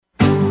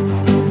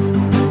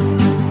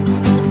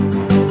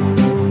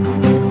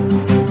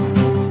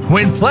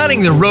When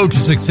planning the road to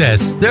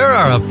success, there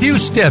are a few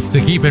steps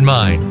to keep in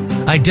mind.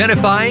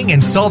 Identifying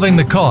and solving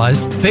the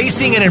cause,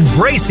 facing and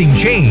embracing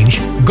change,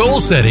 goal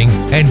setting,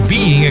 and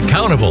being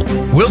accountable.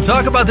 We'll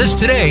talk about this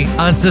today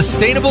on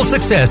Sustainable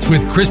Success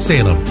with Chris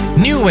Salem.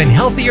 New and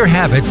healthier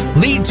habits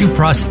lead to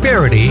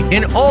prosperity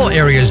in all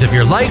areas of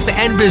your life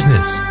and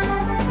business.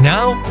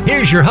 Now,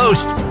 here's your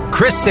host,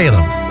 Chris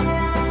Salem.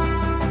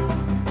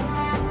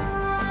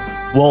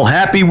 Well,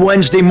 happy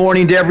Wednesday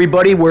morning to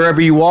everybody,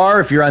 wherever you are.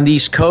 If you're on the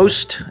East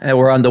Coast,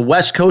 or on the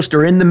West Coast,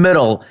 or in the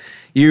middle,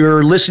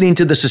 you're listening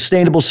to the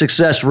Sustainable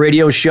Success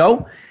Radio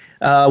Show.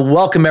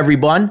 Welcome,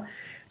 everyone.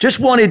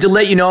 Just wanted to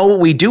let you know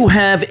we do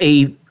have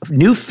a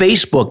new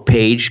Facebook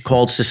page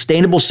called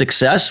Sustainable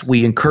Success.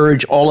 We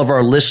encourage all of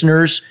our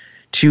listeners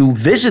to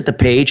visit the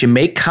page and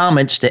make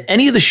comments to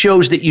any of the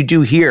shows that you do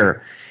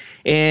here.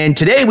 And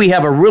today we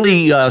have a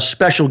really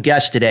special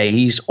guest today.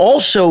 He's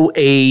also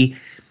a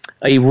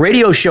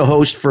radio show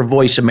host for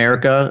Voice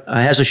America,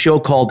 has a show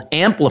called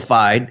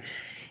Amplified.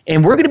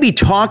 And we're going to be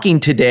talking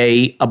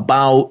today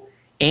about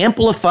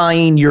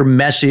amplifying your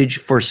message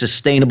for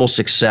sustainable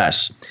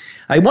success.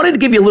 I wanted to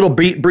give you a little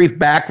brief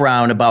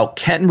background about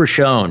Ken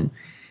Rochon.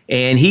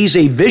 And he's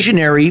a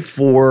visionary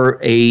for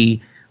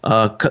a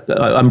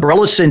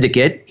umbrella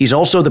syndicate. He's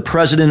also the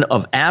president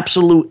of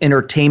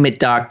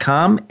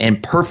AbsoluteEntertainment.com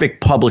and Perfect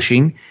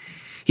Publishing.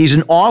 He's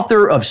an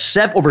author of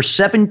over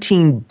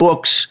 17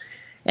 books,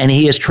 and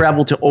he has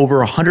traveled to over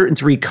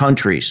 103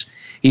 countries.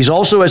 He's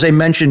also, as I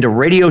mentioned, a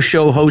radio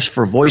show host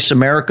for Voice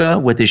America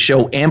with his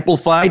show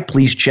Amplified.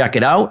 Please check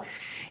it out.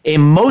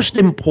 And most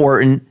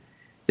important,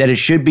 that it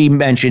should be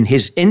mentioned,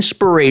 his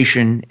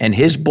inspiration and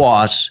his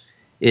boss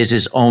is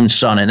his own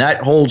son. And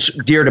that holds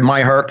dear to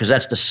my heart because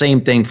that's the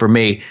same thing for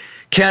me.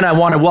 Ken, I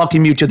want to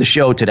welcome you to the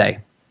show today.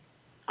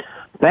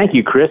 Thank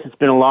you, Chris. It's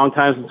been a long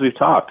time since we've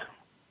talked.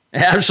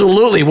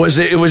 Absolutely.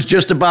 It was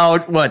just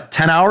about,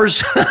 10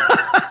 hours?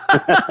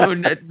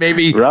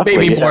 maybe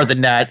more than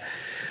that.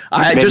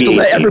 Just to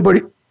let everybody,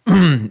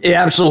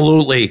 yeah,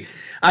 absolutely.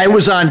 I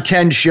was on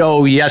Ken's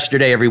show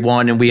yesterday,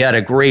 everyone, and we had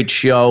a great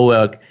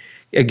show.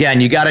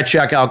 Again, you got to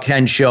check out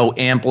Ken's show,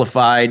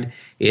 Amplified.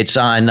 It's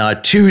on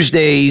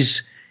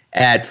Tuesdays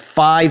at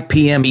 5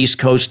 p.m. East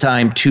Coast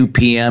time, 2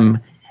 p.m.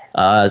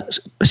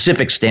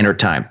 Pacific Standard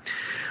Time.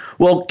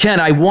 Well, Ken,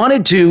 I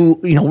wanted to,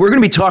 we're going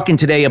to be talking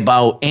today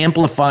about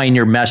amplifying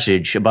your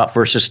message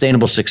for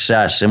sustainable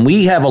success. And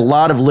we have a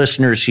lot of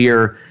listeners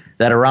here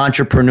that are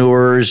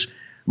entrepreneurs,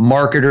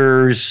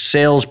 marketers,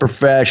 sales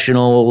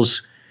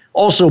professionals,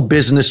 also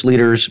business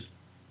leaders,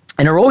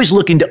 and are always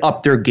looking to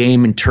up their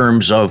game in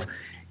terms of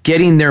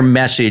getting their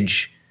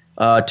message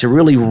to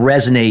really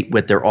resonate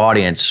with their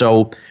audience.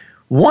 So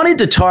wanted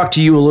to talk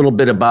to you a little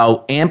bit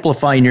about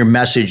amplifying your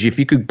message. If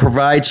you could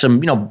provide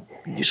some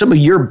of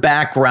your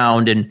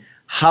background and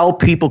how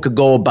people could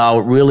go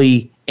about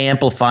really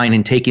amplifying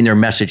and taking their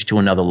message to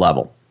another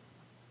level.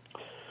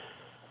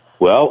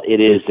 Well, it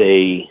is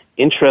a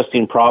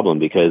interesting problem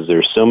because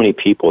there's so many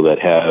people that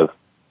have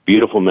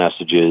beautiful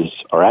messages,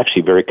 are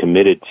actually very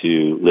committed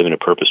to living a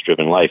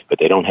purpose-driven life, but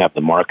they don't have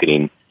the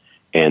marketing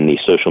and the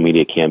social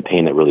media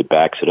campaign that really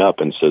backs it up.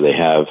 And so they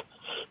have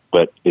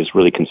what is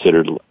really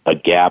considered a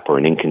gap or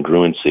an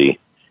incongruency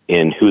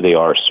in who they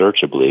are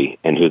searchably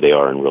and who they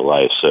are in real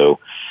life. So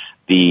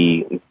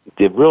the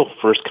real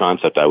first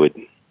concept I would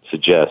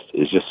suggest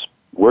is just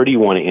where do you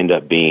want to end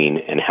up being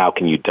and how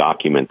can you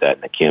document that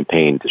in a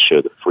campaign to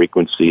show the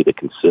frequency, the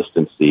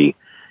consistency,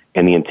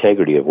 and the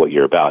integrity of what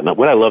you're about. Now,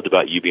 what I loved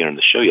about you being on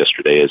the show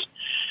yesterday is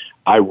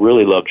I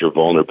really loved your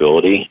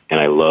vulnerability and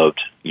I loved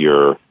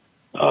your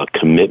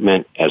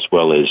commitment as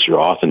well as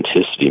your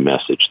authenticity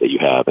message that you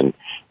have. And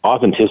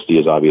authenticity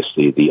is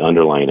obviously the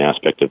underlying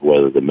aspect of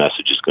whether the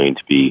message is going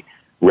to be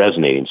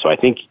resonating. So I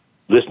think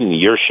listening to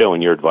your show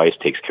and your advice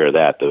takes care of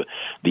that.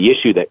 The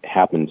issue that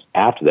happens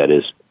after that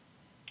is,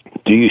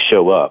 do you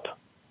show up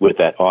with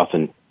that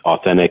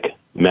authentic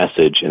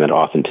message and that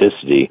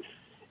authenticity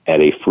at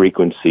a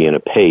frequency and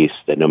a pace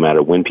that no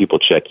matter when people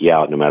check you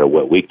out, no matter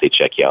what week they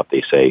check you out,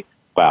 they say,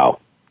 wow,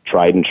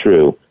 tried and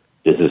true,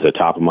 this is a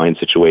top-of-mind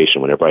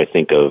situation. Whenever I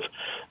think of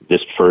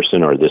this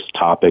person or this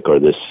topic or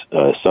this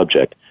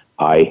subject,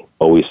 I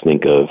always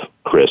think of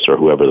Chris or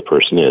whoever the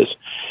person is.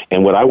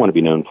 And what I want to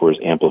be known for is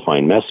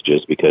amplifying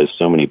messages because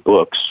so many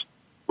books,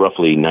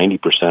 roughly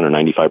 90% or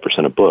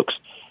 95% of books,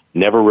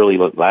 never really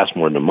last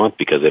more than a month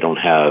because they don't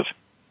have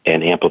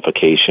an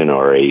amplification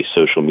or a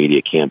social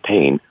media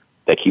campaign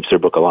that keeps their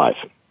book alive.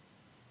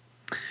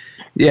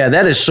 Yeah,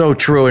 that is so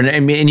true.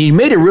 And you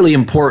made a really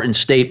important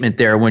statement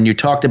there when you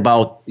talked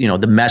about,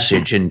 the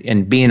message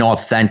and being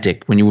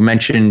authentic. When you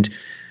mentioned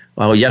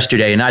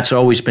yesterday, and that's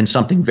always been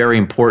something very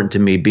important to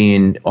me,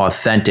 being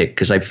authentic,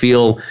 because I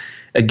feel,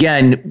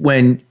 again,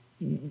 when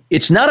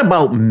it's not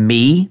about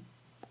me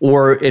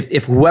or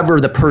if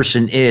whoever the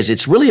person is,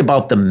 it's really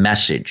about the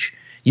message.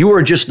 You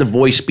are just the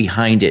voice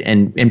behind it.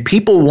 And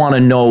people want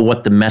to know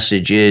what the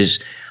message is,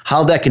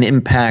 how that can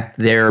impact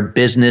their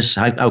business,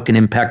 how it can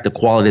impact the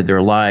quality of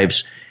their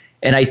lives.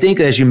 And I think,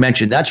 as you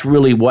mentioned, that's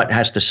really what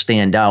has to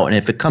stand out. And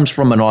if it comes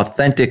from an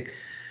authentic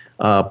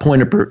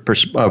point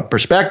of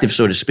perspective,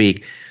 so to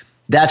speak,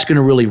 that's going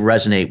to really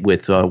resonate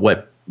with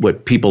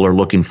what people are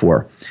looking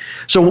for.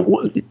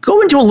 So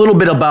go into a little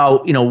bit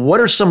about, what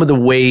are some of the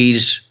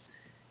ways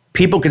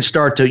people can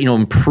start to,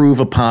 improve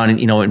upon,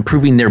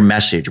 improving their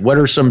message? What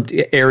are some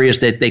areas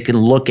that they can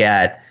look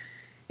at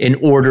in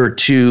order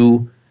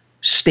to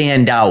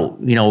stand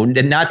out?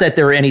 Not that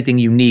they're anything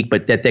unique,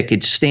 but that they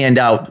could stand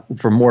out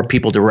for more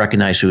people to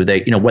recognize who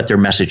they, what their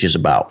message is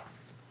about.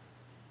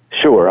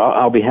 Sure,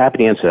 I'll be happy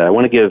to answer that. I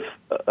want to give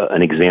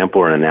an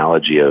example or an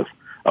analogy of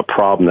a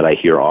problem that I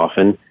hear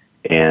often,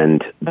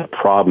 and the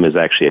problem is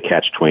actually a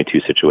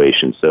catch-22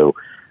 situation. So,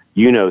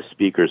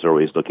 speakers are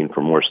always looking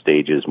for more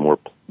stages,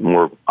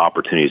 more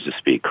opportunities to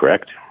speak,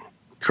 correct?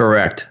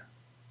 Correct.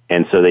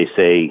 And so they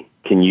say,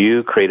 can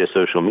you create a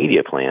social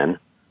media plan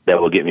that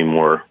will get me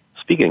more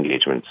speaking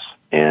engagements?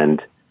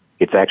 And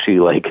it's actually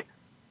like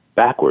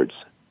backwards.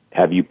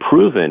 Have you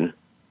proven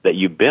that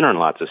you've been on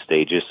lots of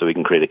stages so we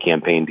can create a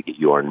campaign to get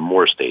you on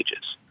more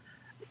stages?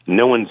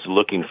 No one's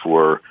looking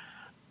for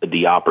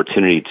the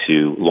opportunity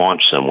to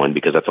launch someone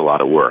because that's a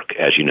lot of work,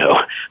 as you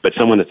know. But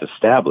someone that's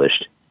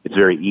established, it's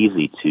very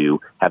easy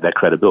to have that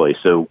credibility.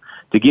 So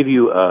to give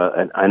you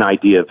an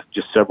idea of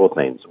just several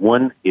things.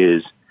 One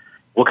is,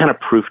 what kind of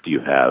proof do you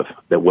have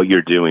that what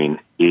you're doing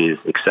is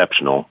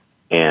exceptional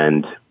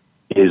and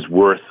is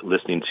worth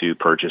listening to,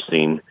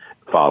 purchasing,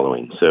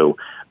 following? So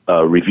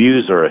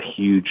reviews are a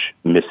huge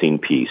missing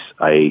piece.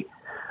 I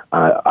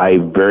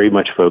very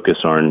much focus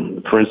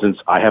on, for instance,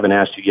 I haven't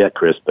asked you yet,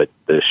 Chris, but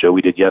the show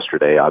we did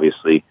yesterday,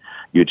 obviously,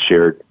 you'd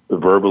shared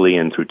verbally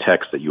and through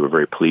text that you were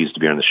very pleased to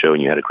be on the show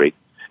and you had a great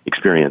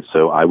experience.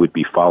 So I would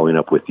be following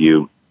up with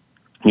you,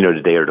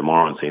 today or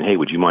tomorrow and saying, hey,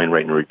 would you mind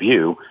writing a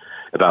review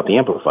about the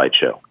Amplified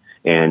show?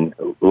 And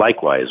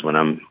likewise, when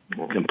I'm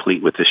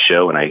complete with this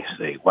show and I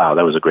say, wow,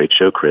 that was a great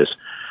show, Chris,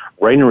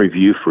 writing a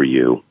review for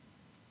you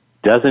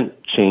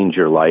doesn't change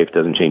your life,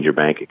 doesn't change your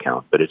bank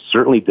account, but it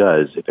certainly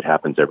does if it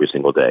happens every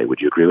single day. Would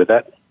you agree with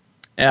that?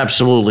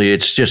 Absolutely.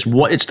 It's just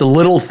it's the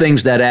little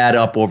things that add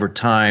up over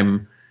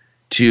time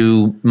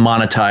to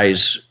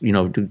monetize,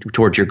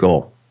 towards your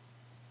goal.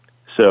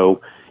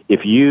 So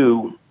if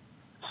you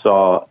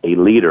saw a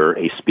leader,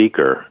 a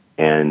speaker,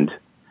 and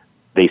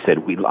they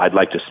said, I'd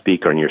like to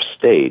speak on your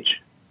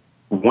stage,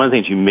 one of the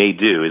things you may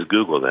do is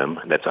Google them.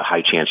 That's a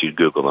high chance you'd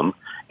Google them.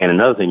 And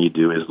another thing you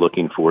do is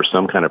looking for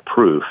some kind of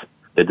proof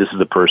that this is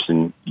the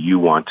person you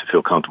want to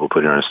feel comfortable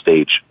putting on a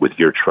stage with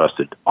your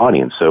trusted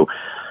audience. So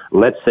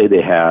let's say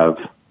they have,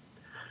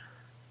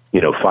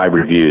 5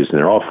 reviews and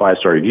they're all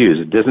 5-star reviews.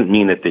 It doesn't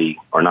mean that they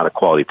are not a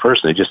quality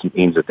person. It just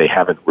means that they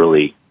haven't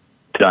really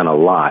done a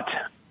lot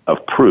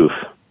of proof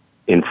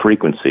in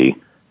frequency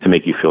to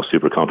make you feel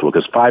super comfortable,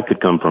 because 5 could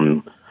come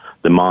from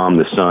the mom,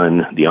 the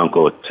son, the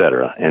uncle,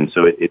 etc. And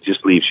so it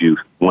just leaves you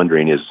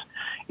wondering, is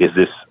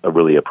this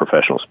really a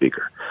professional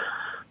speaker?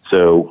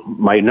 So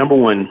my number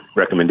one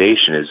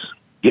recommendation is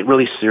get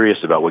really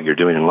serious about what you're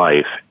doing in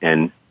life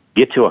and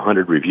get to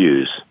 100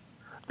 reviews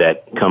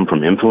that come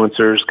from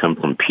influencers, come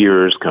from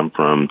peers, come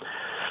from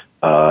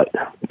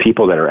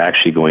people that are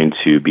actually going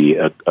to be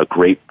a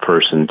great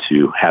person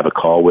to have a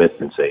call with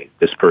and say,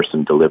 this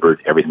person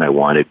delivered everything I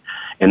wanted,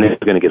 and they're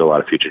going to get a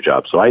lot of future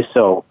jobs. So I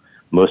sell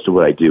most of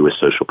what I do is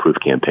social proof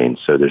campaigns.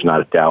 So there's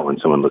not a doubt when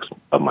someone looks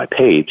at my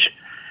page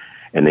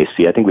and they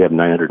see, I think we have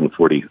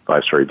 940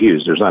 5-star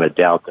reviews, there's not a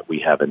doubt that we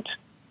haven't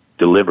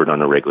delivered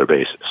on a regular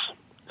basis.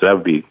 So that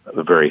would be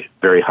a very,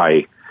 very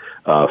high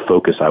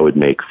focus I would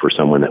make for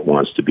someone that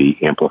wants to be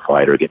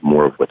amplified or get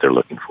more of what they're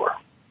looking for.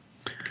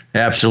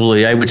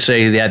 Absolutely. I would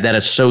say that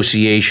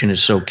association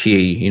is so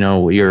key.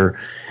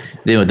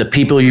 The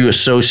people you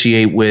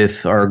associate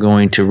with are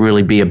going to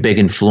really be a big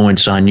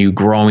influence on you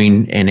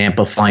growing and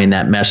amplifying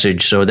that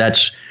message. So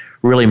that's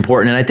really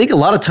important. And I think a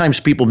lot of times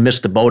people miss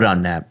the boat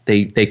on that.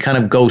 They kind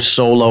of go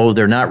solo.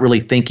 They're not really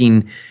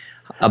thinking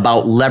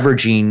about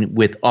leveraging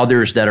with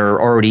others that are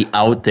already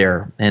out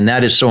there. And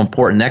that is so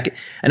important.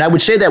 And I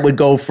would say that would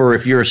go for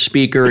if you're a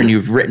speaker and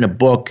you've written a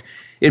book.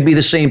 It'd be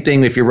the same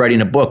thing if you're writing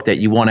a book, that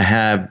you want to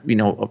have,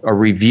 a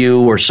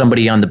review or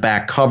somebody on the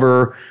back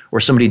cover or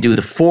somebody do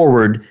the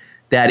forward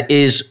that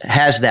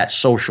has that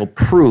social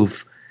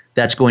proof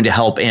that's going to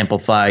help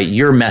amplify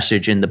your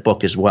message in the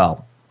book as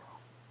well.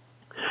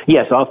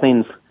 Yes, all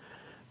things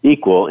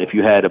equal, if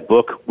you had a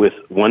book with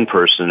one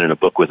person and a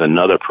book with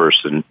another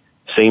person,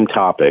 same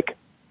topic,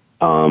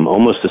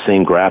 almost the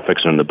same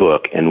graphics on the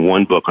book, and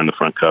one book on the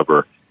front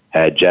cover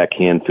had Jack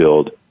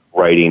Canfield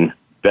writing,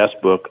 best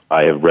book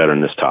I have read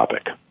on this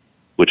topic.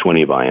 Which one are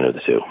you buying of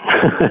the two?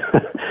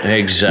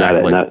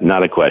 Exactly.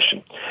 Not a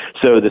question.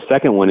 So the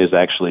second one is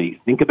actually,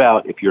 think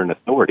about if you're an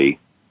authority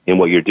in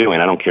what you're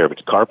doing. I don't care if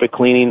it's carpet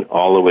cleaning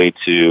all the way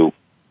to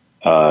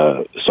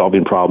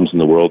solving problems in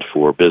the world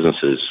for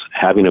businesses.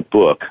 Having a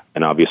book,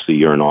 and obviously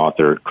you're an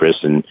author, Chris,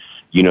 and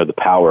you know the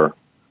power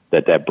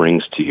that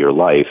brings to your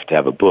life to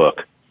have a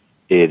book.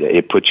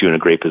 It puts you in a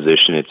great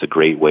position. It's a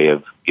great way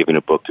of giving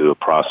a book to a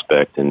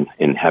prospect and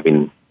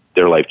having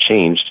their life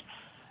changed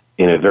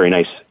in a very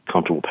nice,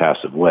 comfortable,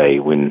 passive way.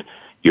 When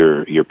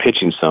you're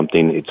pitching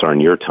something, it's on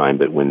your time,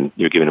 but when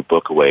you're giving a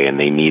book away and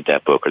they need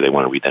that book or they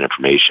want to read that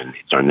information,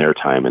 it's on their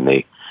time, and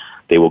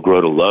they will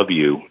grow to love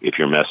you if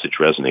your message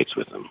resonates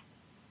with them.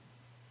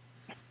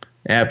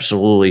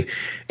 Absolutely.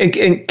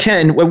 And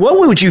Ken, what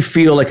would you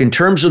feel like in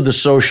terms of the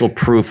social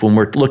proof when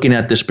we're looking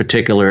at this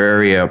particular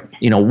area?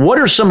 What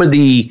are some of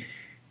the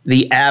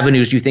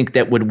avenues you think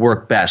that would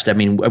work best? I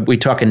mean, are we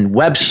talking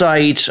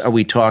websites? Are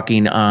we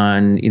talking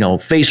on,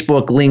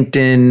 Facebook,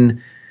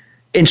 LinkedIn,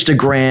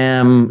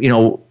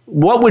 Instagram?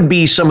 What would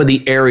be some of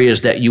the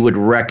areas that you would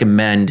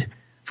recommend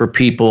for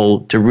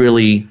people to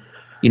really,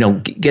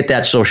 get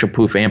that social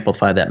proof,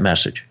 amplify that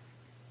message?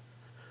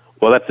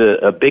 Well, that's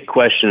a big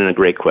question and a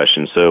great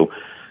question. So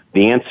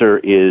the answer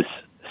is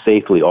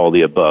safely all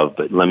the above,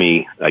 but let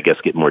me, I guess,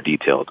 get more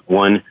detailed.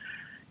 One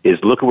is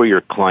look at where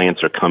your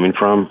clients are coming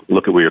from,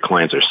 look at where your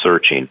clients are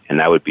searching, and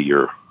that would be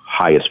your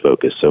highest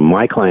focus. So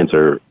my clients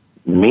are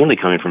mainly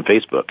coming from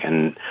Facebook,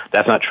 and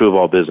that's not true of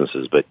all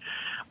businesses, but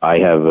I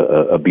have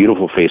a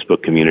beautiful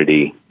Facebook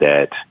community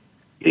that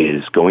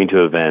is going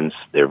to events.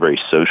 They're very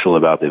social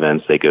about the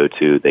events they go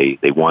to.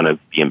 They want to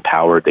be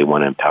empowered. They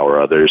want to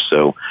empower others.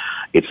 So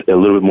it's a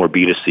little bit more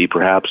B2C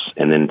perhaps,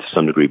 and then to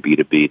some degree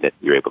B2B that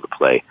you're able to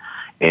play.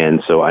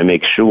 And so I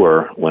make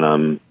sure when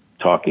I'm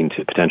talking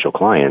to potential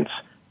clients,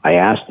 I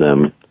ask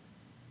them,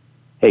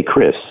 hey,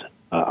 Chris,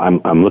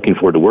 I'm looking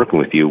forward to working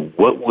with you.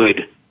 What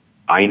would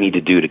I need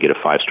to do to get a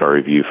 5-star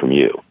review from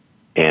you?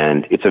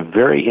 And it's a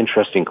very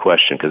interesting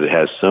question because it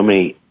has so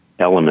many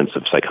elements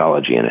of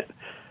psychology in it.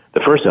 The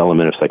first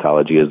element of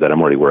psychology is that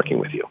I'm already working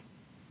with you.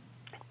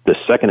 The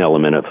second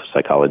element of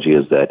psychology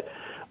is that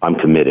I'm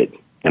committed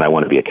and I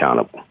want to be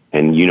accountable.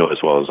 And you know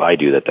as well as I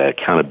do that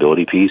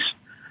accountability piece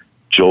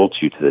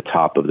jolts you to the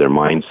top of their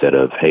mindset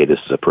of, hey, this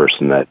is a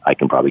person that I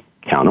can probably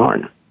count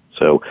on.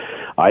 So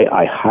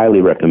I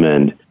highly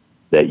recommend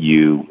that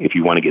if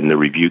you want to get in the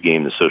review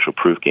game, the social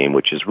proof game,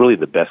 which is really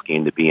the best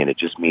game to be in, it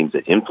just means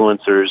that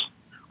influencers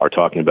are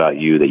talking about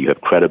you, that you have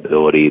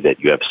credibility,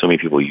 that you have so many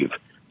people you've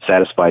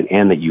satisfied,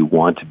 and that you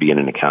want to be in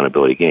an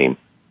accountability game.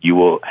 You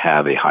will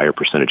have a higher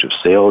percentage of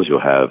sales. You'll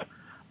have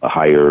a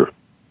higher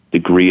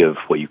degree of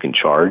what you can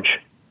charge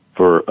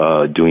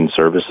for doing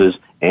services,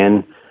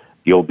 and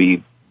you'll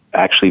be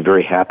actually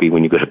very happy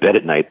when you go to bed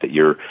at night that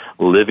you're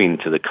living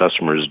to the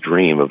customer's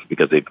dream of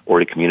because they've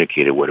already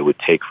communicated what it would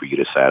take for you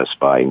to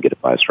satisfy and get a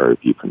 5-star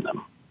review from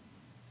them.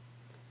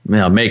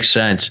 Yeah, makes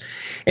sense.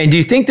 And do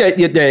you think that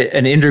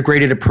an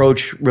integrated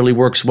approach really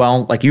works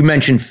well? Like you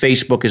mentioned,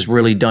 Facebook has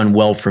really done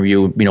well for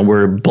you.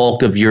 Where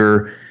bulk of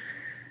your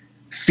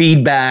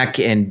feedback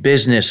and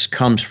business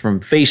comes from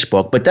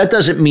Facebook, but that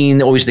doesn't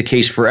mean always the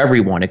case for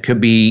everyone. It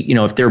could be,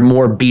 if they're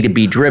more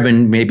B2B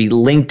driven, maybe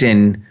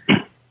LinkedIn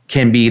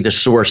can be the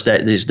source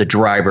that is the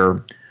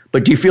driver.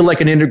 But do you feel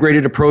like an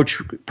integrated approach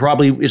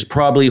is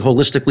probably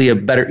holistically a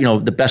better,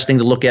 the best thing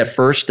to look at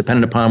first,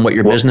 depending upon what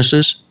your business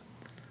is?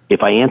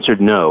 If I answered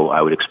no,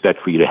 I would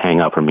expect for you to hang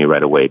up from me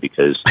right away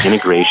because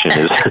integration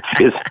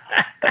is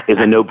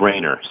a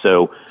no-brainer.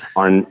 So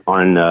on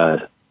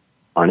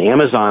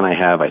Amazon, I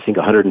have, I think,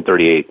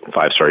 138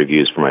 5-star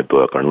reviews for my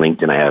book. On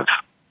LinkedIn, I have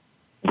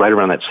right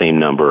around that same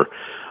number.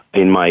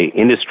 In my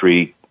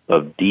industry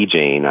of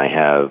DJing, I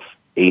have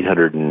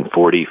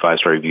 840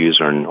 5-star reviews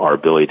on our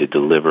ability to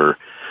deliver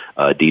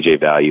DJ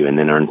value. And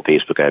then on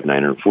Facebook, I have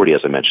 940,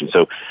 as I mentioned.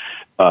 So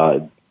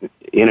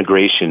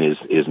integration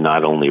is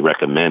not only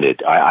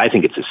recommended, I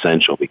think it's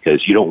essential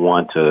because you don't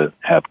want to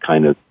have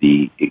kind of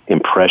the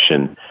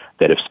impression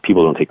that if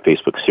people don't take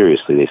Facebook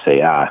seriously, they say,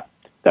 that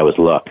was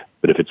luck.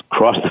 But if it's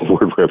across the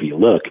board wherever you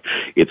look,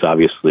 it's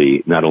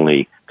obviously not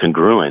only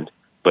congruent,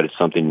 but it's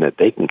something that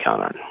they can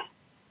count on.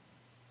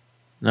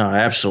 No,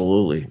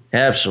 absolutely.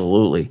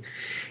 Absolutely.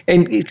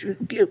 And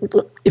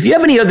if you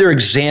have any other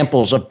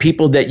examples of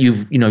people that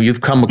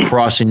you've come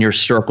across in your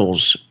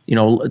circles,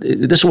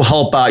 this will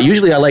help out.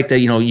 Usually I like to,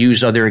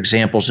 use other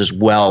examples as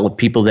well of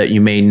people that you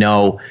may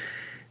know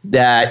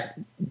that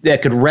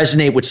could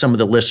resonate with some of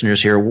the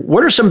listeners here.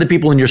 What are some of the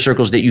people in your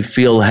circles that you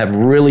feel have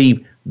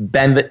really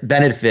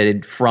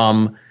benefited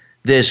from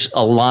this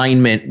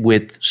alignment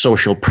with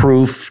social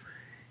proof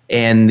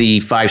and the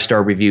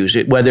 5-star reviews,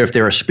 whether if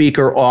they're a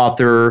speaker,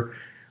 author,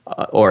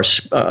 or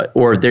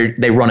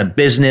they run a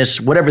business,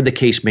 whatever the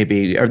case may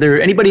be? Are there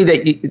anybody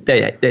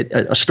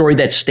that a story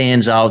that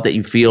stands out that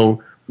you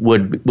feel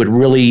would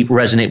really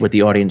resonate with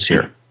the audience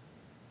here?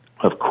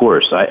 Of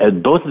course.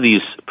 Both of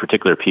these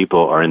particular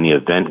people are in the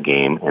event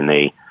game, and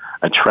they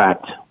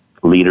attract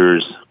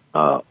leaders,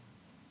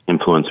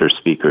 influencers,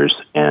 speakers,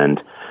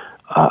 and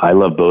I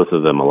love both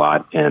of them a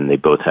lot, and they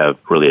both have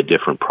really a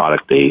different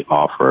product they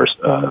offer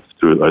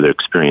or their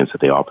experience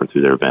that they offer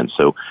through their events.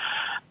 So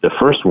the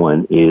first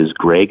one is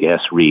Greg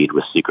S. Reed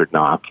with Secret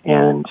Knock,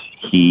 and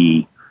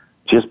he,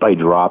 just by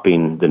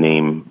dropping the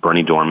name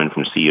Bernie Dorman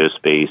from CEO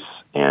Space,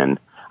 and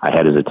I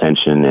had his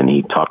attention, and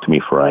he talked to me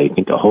for, I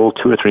think, a whole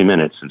 2 or 3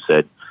 minutes and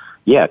said,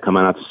 yeah, come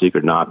on out to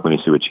Secret Knock, let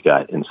me see what you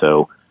got. And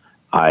so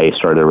I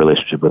started a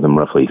relationship with him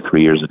roughly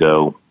 3 years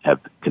ago, have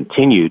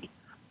continued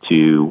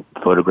to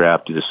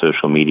photograph, do the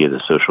social media,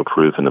 the social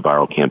proof, and the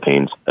viral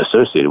campaigns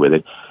associated with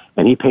it.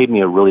 And he paid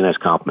me a really nice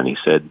compliment. He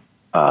said,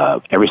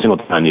 every single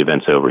time the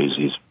event's over,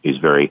 he's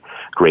very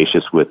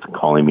gracious with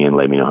calling me and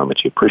letting me know how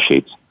much he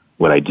appreciates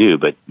what I do.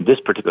 But this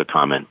particular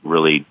comment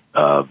really,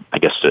 I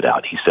guess, stood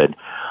out. He said,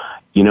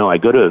 I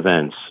go to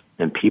events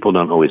and people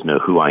don't always know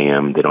who I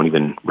am. They don't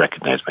even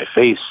recognize my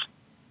face,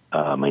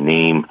 my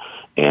name.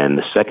 And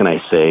the second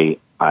I say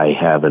I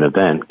have a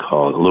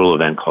little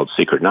event called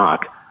Secret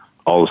Knock,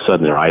 all of a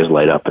sudden their eyes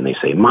light up and they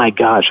say, my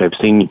gosh, I've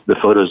seen the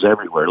photos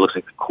everywhere. It looks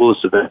like the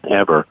coolest event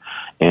ever.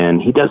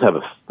 And he does have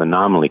a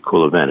phenomenally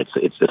cool event.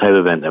 It's the type of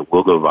event that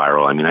will go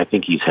viral. I mean, I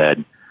think he's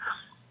had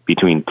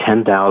between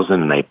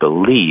 10,000 and I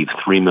believe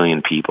 3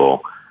 million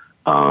people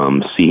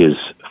see his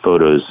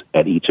photos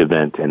at each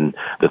event. And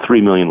the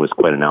 3 million was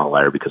quite an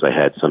outlier because I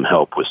had some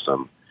help with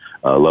some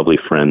lovely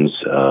friends,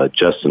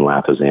 Justin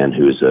Lathazan,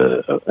 who is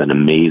an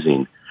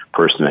amazing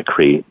person at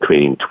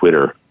creating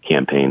Twitter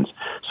campaigns.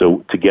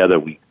 So together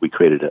we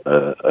created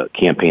a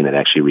campaign that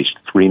actually reached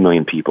 3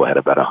 million people, had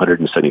about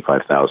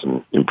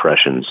 175,000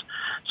 impressions.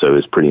 So it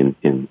was pretty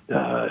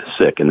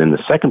sick. And then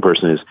the second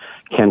person is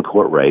Ken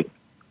Rochon,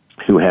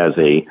 who has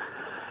a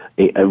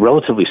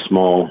relatively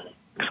small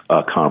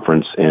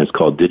conference, and it's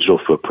called Digital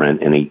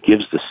Footprint, and he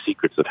gives the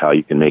secrets of how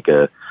you can make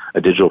a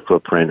digital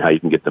footprint, how you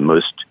can get the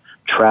most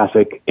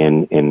traffic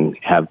and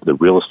have the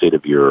real estate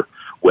of your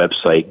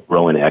website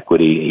grow in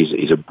equity.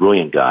 He's a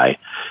brilliant guy,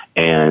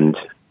 and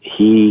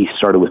he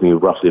started with me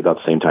roughly about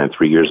the same time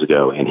 3 years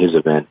ago, and his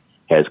event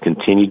has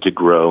continued to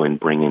grow and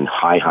bring in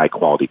high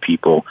quality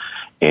people,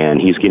 and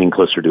he's getting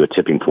closer to a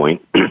tipping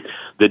point.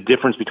 The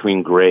difference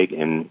between Greg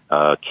and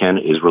Ken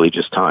is really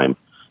just time.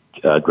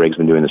 Greg's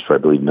been doing this for, I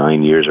believe,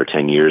 9 years or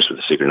 10 years with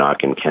the Secret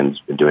Knock, and Ken's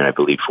been doing, I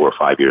believe, 4 or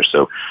 5 years.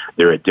 So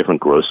they're at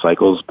different growth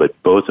cycles, but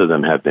both of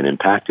them have been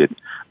impacted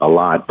a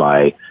lot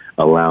by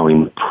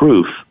allowing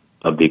proof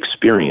of the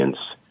experience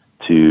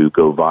to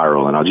go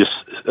viral. And I'll just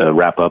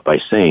wrap up by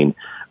saying,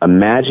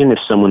 imagine if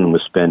someone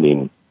was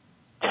spending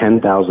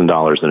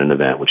 $10,000 in an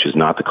event, which is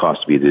not the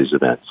cost of either of these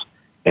events,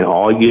 and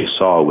all you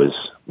saw was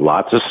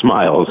lots of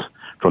smiles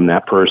from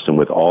that person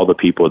with all the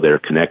people they're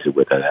connected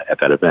with at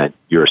that event.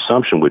 Your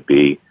assumption would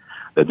be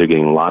that they're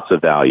getting lots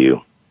of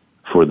value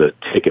for the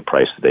ticket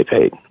price that they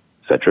paid.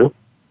 Is that true?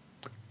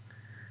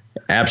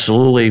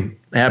 Absolutely.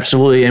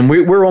 And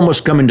we're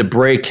almost coming to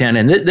break, Ken,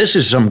 and this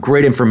is some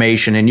great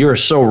information, and you're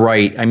so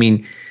right. I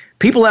mean,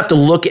 people have to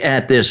look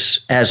at this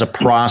as a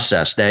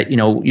process that,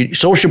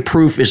 social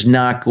proof is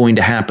not going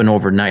to happen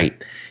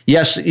overnight.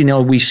 Yes,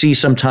 we see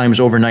sometimes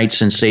overnight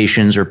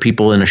sensations or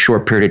people in a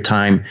short period of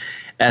time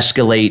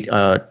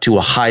escalate to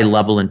a high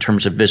level in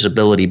terms of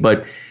visibility.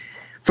 But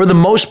for the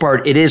most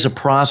part, it is a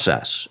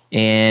process,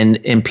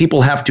 and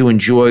people have to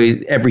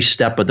enjoy every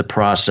step of the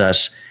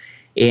process.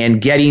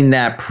 And getting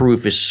that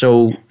proof is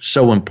so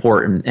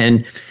important.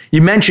 And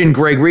you mentioned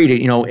Greg Reed,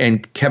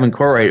 and Kevin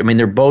Rochon. I mean,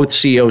 they're both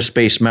CEO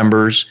Space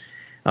members,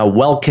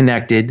 well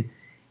connected,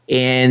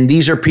 and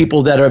these are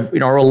people that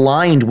are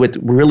aligned with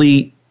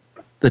really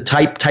the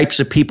types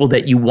of people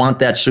that you want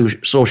that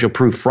social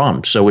proof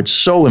from. So it's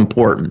so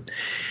important.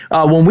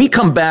 When we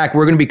come back,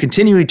 we're going to be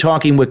continuing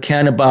talking with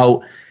Ken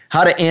about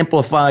how to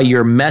amplify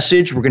your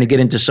message. We're going to get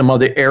into some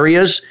other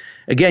areas.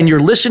 Again, you're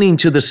listening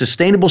to the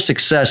Sustainable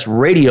Success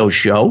Radio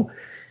Show.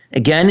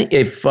 Again,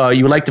 if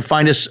you would like to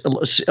find us,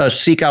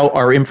 seek out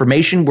our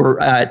information, we're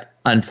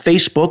on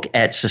Facebook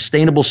at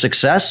Sustainable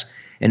Success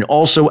and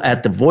also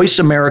at the Voice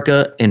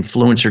America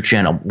Influencer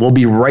channel. We'll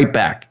be right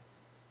back.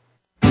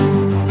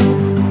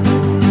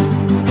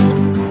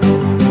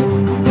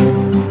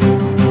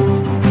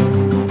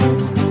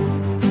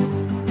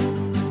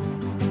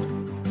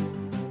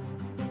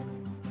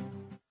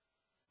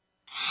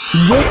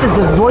 This is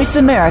the Voice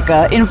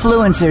America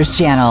Influencers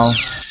channel.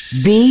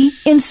 Be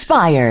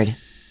inspired.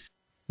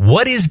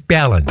 What is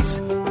balance?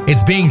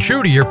 It's being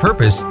true to your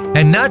purpose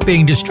and not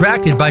being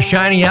distracted by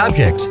shiny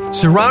objects,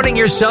 surrounding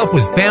yourself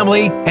with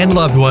family and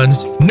loved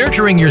ones,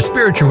 nurturing your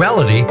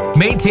spirituality,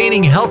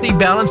 maintaining healthy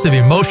balance of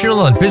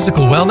emotional and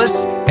physical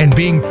wellness, and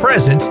being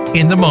present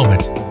in the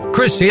moment.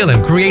 Chris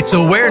Salem creates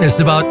awareness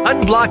about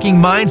unblocking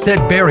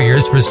mindset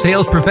barriers for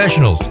sales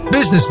professionals,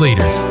 business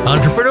leaders,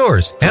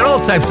 entrepreneurs, and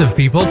all types of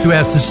people to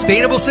have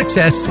sustainable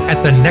success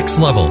at the next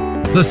level.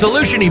 The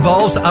solution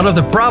evolves out of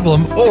the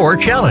problem or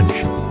challenge.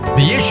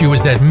 The issue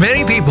is that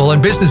many people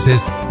and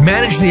businesses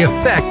manage the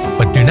effect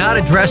but do not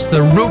address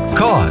the root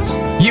cause.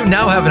 You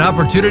now have an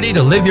opportunity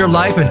to live your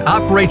life and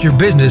operate your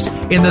business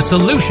in the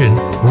solution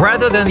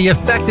rather than the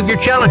effect of your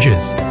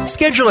challenges.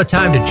 Schedule a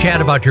time to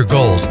chat about your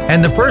goals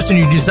and the person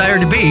you desire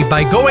to be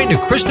by going to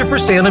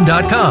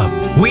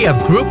ChristopherSalem.com. We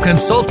have group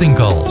consulting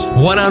calls,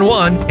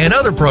 one-on-one, and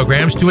other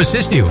programs to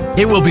assist you.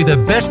 It will be the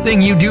best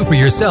thing you do for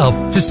yourself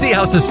to see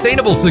how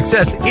sustainable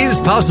success is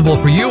possible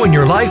for you in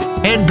your life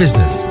and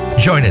business.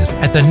 Join us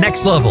at the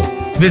next level.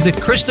 Visit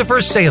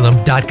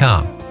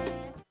ChristopherSalem.com.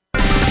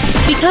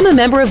 Become a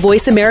member of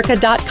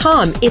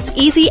VoiceAmerica.com. It's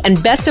easy,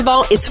 and best of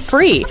all, it's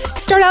free.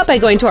 Start out by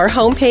going to our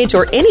homepage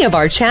or any of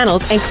our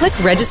channels and click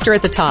register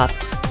at the top.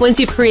 Once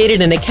you've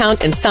created an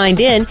account and signed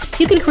in,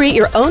 you can create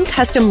your own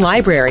custom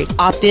library,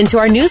 opt into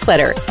our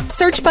newsletter,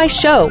 search by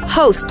show,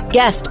 host,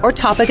 guest, or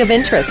topic of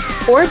interest,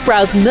 or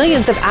browse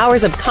millions of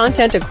hours of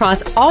content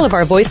across all of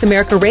our Voice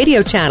America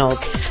radio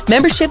channels.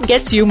 Membership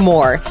gets you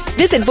more.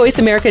 Visit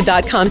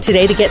voiceamerica.com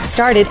today to get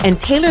started and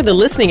tailor the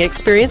listening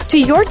experience to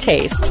your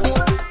taste.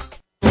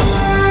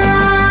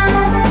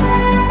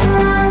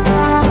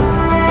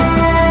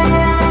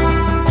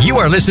 You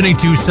are listening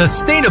to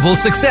Sustainable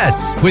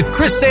Success with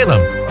Chris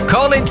Salem.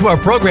 Call into our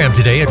program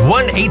today at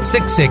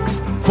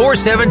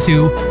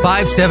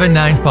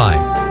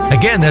 1-866-472-5795.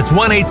 Again, that's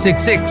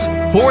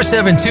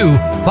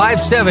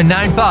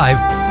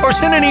 1-866-472-5795. Or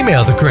send an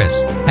email to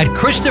Chris at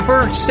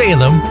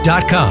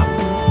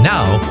ChristopherSalem.com.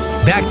 Now,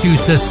 back to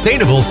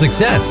Sustainable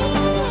Success.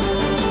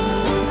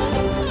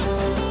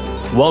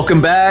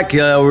 Welcome back.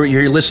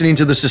 You're listening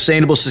to the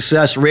Sustainable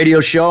Success Radio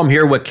Show. I'm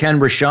here with Ken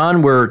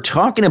Rochon. We're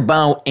talking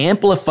about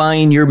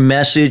amplifying your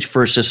message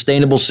for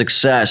sustainable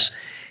success.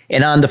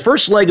 And on the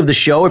first leg of the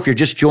show, if you're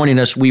just joining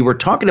us, we were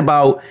talking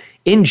about,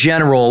 in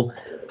general,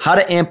 how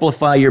to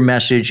amplify your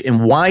message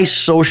and why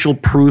social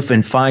proof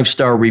and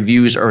 5-star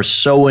reviews are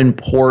so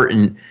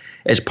important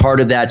as part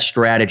of that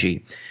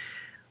strategy.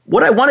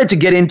 What I wanted to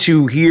get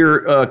into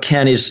here,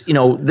 Ken, is,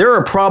 there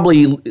are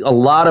probably a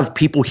lot of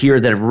people here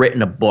that have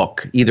written a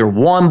book, either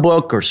one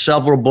book or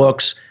several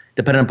books,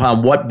 depending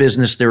upon what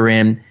business they're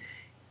in.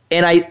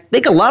 And I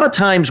think a lot of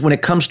times when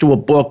it comes to a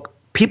book,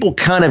 people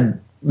kind of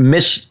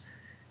miss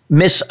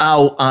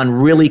out on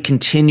really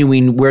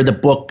continuing where the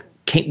book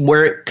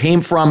where it came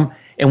from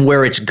and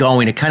where it's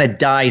going. It kind of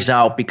dies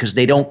out because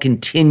they don't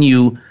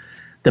continue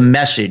the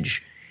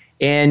message.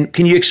 And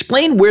can you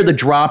explain where the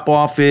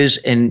drop-off is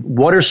and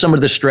what are some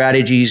of the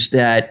strategies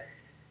that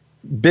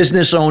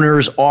business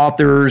owners,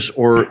 authors,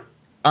 or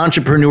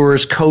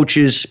entrepreneurs,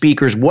 coaches,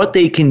 speakers, what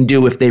they can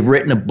do if they've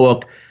written a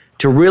book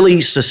to really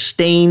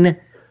sustain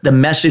the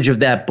message of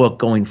that book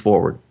going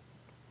forward?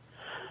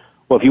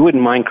 Well, if you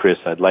wouldn't mind, Chris,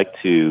 I'd like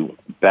to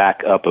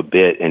back up a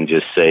bit and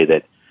just say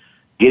that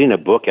getting a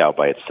book out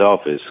by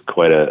itself is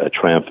quite a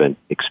triumphant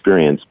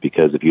experience,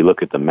 because if you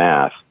look at the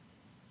math,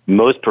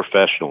 most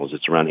professionals,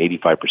 it's around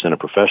 85% of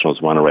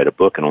professionals want to write a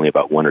book, and only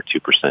about 1 or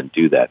 2%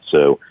 do that.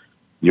 So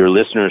your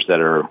listeners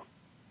that are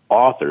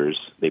authors,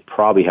 they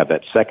probably have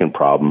that second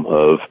problem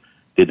of,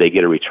 did they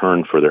get a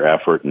return for their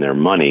effort and their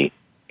money?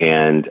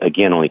 And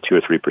again, only 2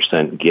 or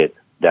 3% get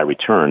that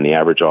return. The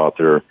average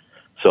author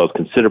sells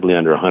considerably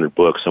under 100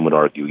 books, some would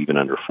argue even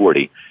under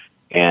 40.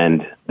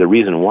 And the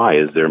reason why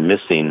is they're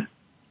missing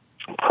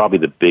probably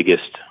the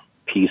biggest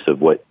piece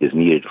of what is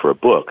needed for a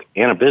book,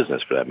 and a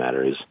business for that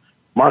matter, is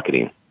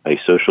marketing. A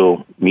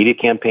social media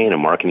campaign, a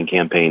marketing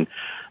campaign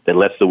that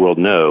lets the world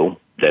know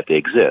that they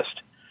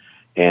exist.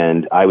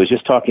 And I was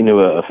just talking to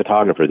a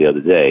photographer the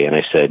other day, and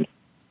I said,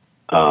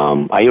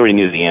 I already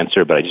knew the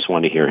answer, but I just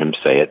wanted to hear him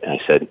say it. And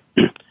I said,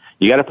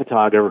 you got a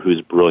photographer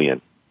who's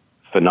brilliant,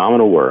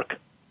 phenomenal work.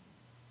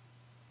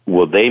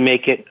 Will they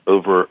make it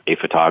over a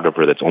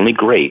photographer that's only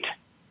great,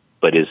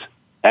 but is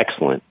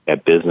excellent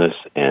at business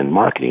and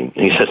marketing?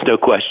 And he says, no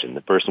question. The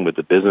person with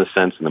the business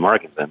sense and the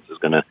marketing sense is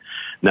going to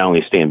not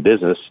only stay in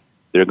business,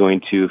 they're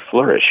going to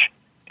flourish.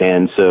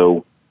 And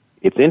so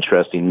it's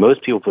interesting.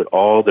 Most people put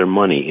all their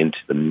money into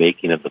the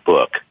making of the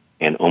book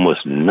and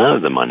almost none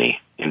of the money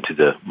into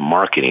the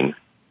marketing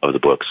of the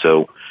book.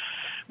 So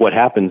what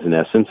happens in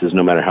essence is,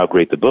 no matter how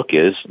great the book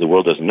is, the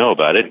world doesn't know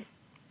about it.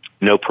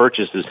 No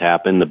purchases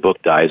happen. The book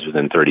dies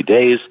within 30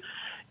 days.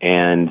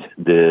 And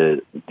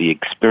the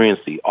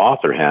experience the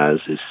author has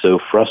is so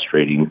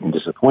frustrating and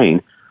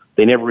disappointing,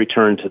 they never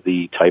return to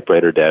the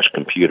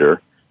typewriter-computer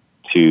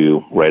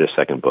to write a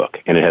second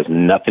book. And it has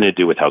nothing to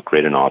do with how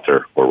great an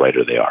author or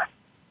writer they are.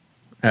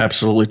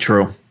 Absolutely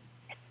true.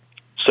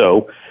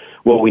 So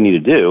what we need to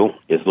do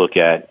is look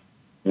at,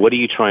 what are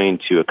you trying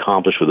to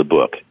accomplish with a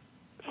book?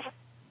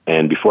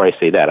 And before I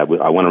say that, I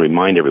want to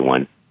remind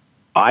everyone,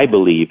 I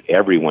believe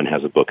everyone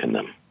has a book in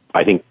them.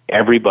 I think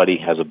everybody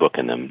has a book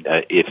in them.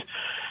 If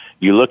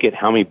you look at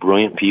how many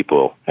brilliant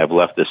people have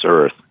left this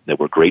earth that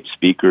were great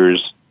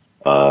speakers,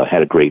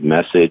 had a great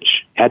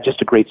message, had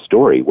just a great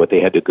story, what they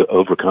had to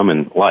overcome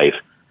in life,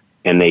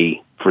 and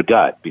they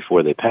forgot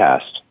before they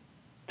passed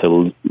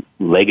to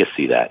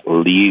legacy that,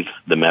 leave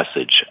the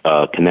message,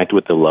 connect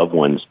with the loved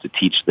ones to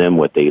teach them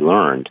what they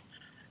learned.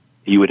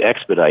 You would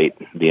expedite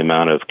the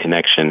amount of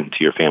connection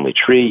to your family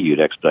tree.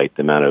 You'd expedite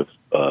the amount of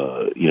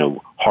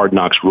hard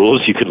knocks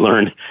rules you could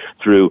learn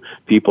through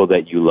people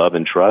that you love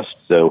and trust.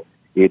 So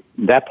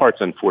that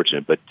part's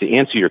unfortunate. But to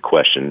answer your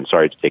question,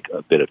 sorry to take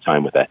a bit of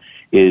time with that,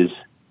 is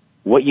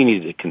what you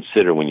need to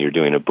consider when you're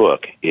doing a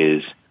book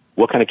is,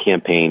 what kind of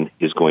campaign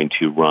is going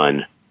to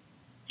run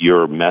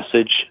your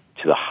message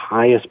to the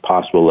highest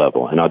possible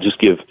level. And I'll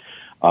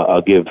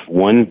give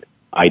one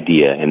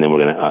idea, and then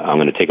I'm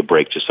going to take a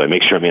break just so I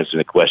make sure I'm answering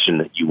the question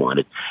that you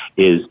wanted,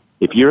 is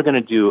if you're going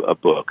to do a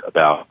book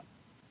about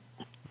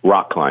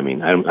rock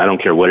climbing, I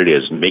don't care what it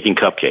is, making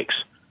cupcakes,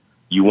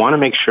 you want to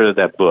make sure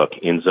that book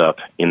ends up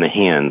in the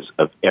hands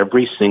of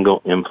every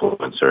single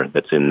influencer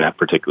that's in that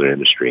particular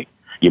industry.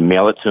 You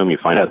mail it to them, you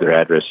find out their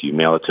address, you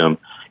mail it to them.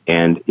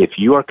 And if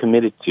you are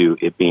committed to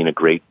it being a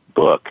great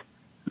book,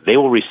 they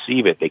will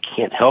receive it. They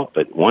can't help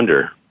but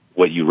wonder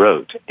what you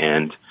wrote.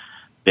 And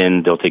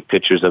then they'll take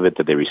pictures of it,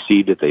 that they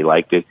received it, they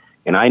liked it.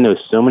 And I know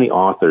so many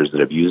authors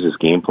that have used this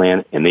game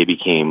plan, and they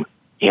became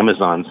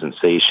Amazon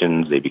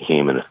sensations. They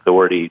became an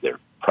authority. Their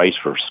price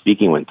for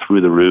speaking went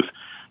through the roof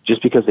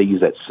just because they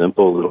used that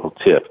simple little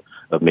tip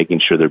of making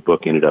sure their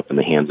book ended up in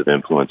the hands of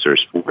influencers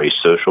for a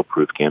social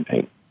proof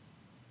campaign.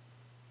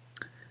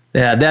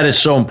 Yeah, that is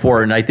so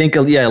important. I think,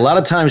 a lot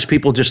of times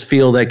people just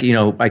feel like,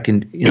 it's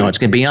going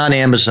to be on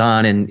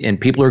Amazon and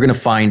people are going to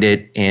find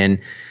it. And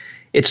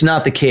it's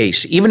not the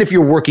case. Even if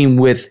you're working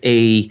with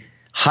a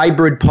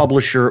hybrid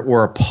publisher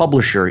or a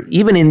publisher,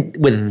 even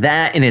with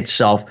that in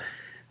itself,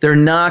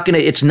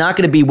 it's not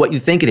going to be what you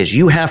think it is.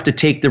 You have to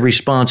take the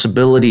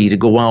responsibility to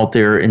go out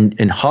there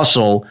and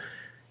hustle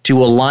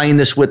to align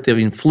this with the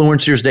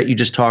influencers that you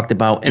just talked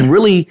about and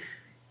really,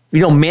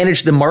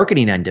 manage the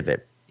marketing end of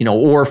it,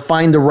 or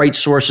find the right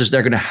sources that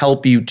are going to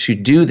help you to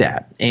do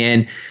that.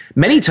 And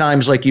many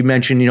times, like you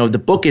mentioned, the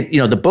book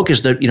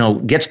is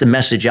gets the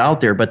message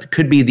out there, but it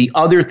could be the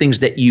other things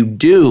that you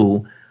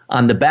do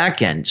on the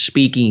back end,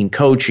 speaking,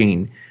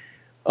 coaching,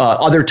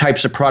 other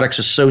types of products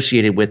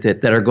associated with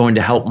it that are going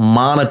to help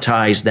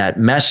monetize that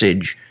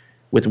message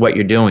with what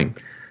you're doing.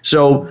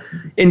 So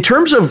in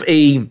terms of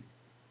a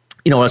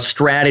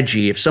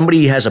strategy, if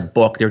somebody has a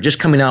book, they're just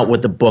coming out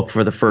with the book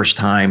for the first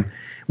time,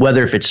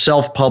 whether if it's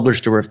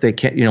self-published or if they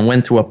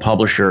went through a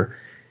publisher,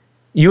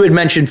 you had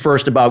mentioned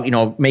first about,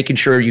 making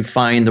sure you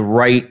find the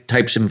right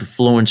types of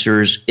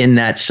influencers in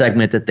that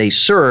segment that they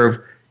serve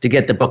to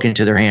get the book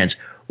into their hands.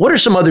 What are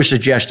some other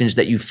suggestions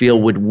that you feel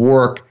would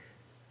work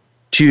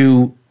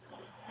to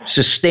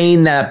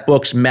sustain that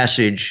book's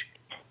message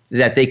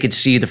that they could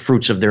see the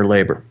fruits of their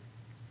labor?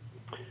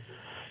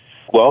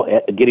 Well,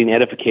 getting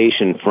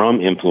edification from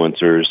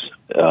influencers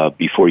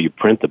before you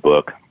print the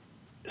book,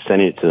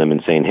 sending it to them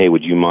and saying, hey,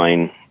 would you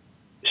mind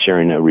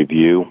sharing a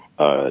review,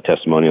 a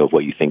testimonial of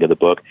what you think of the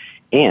book?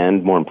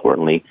 And more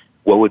importantly,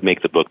 what would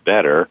make the book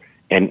better?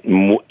 And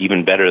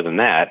even better than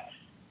that,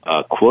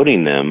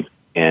 quoting them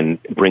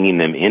and bringing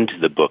them into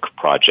the book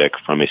project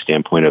from a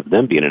standpoint of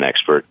them being an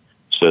expert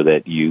so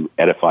that you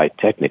edify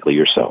technically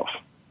yourself.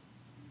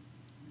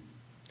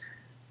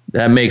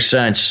 That makes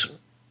sense.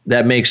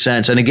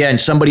 And again,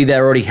 somebody that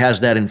already has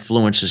that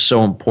influence is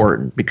so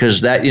important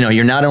because that,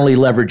 you're not only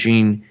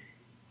leveraging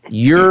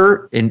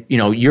your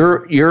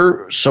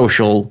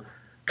social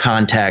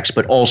contacts,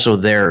 but also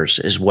theirs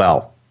as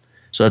well.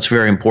 So that's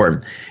very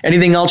important.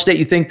 Anything else that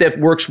you think that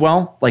works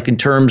well, like in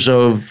terms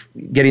of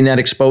getting that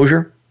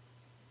exposure?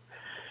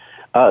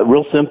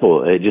 Real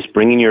simple. Just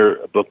bringing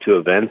your book to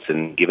events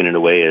and giving it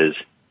away as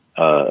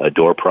a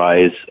door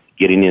prize,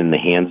 getting it in the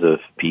hands of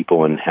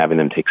people and having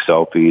them take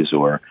selfies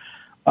or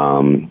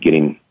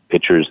getting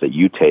pictures that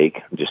you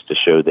take just to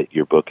show that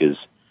your book is,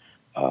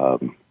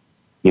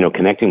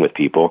 connecting with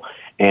people.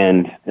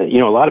 And, a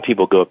lot of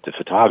people go up to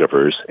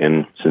photographers,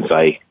 and since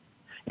I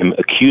am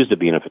accused of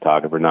being a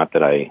photographer, not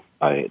that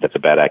that's a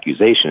bad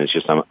accusation, it's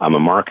just I'm a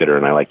marketer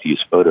and I like to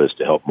use photos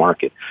to help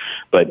market.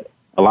 But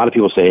a lot of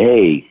people say,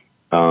 hey,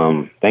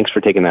 thanks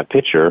for taking that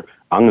picture.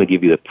 I'm going to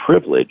give you the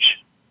privilege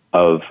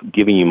of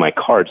giving you my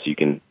card so you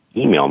can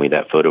email me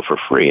that photo for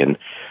free. And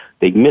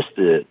they miss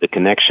the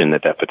connection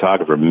that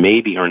photographer may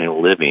be earning a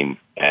living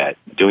at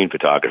doing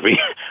photography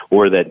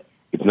or that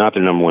it's not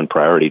their number one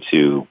priority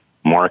to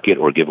market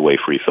or give away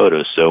free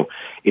photos. So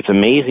it's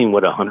amazing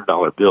what a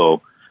 $100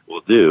 bill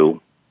will do.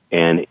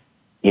 And,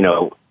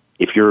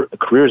 if your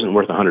career isn't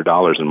worth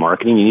 $100 in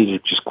marketing, you need to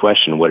just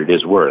question what it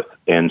is worth.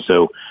 And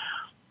so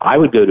I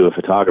would go to a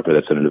photographer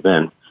that's at an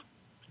event,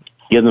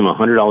 give them a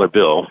 $100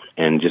 bill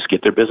and just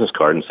get their business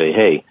card and say,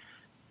 hey,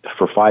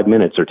 for 5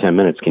 minutes or 10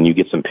 minutes, can you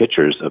get some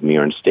pictures of me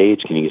on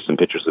stage? Can you get some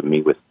pictures of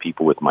me with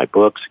people with my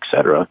books, et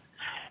cetera?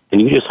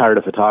 And you just hired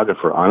a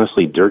photographer,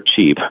 honestly, dirt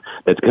cheap,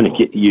 that's going to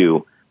get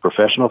you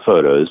professional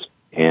photos,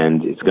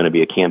 and it's going to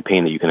be a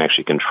campaign that you can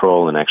actually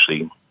control and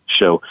actually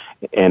show.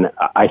 And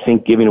I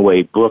think giving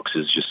away books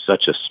is just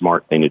such a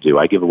smart thing to do.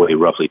 I give away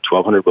roughly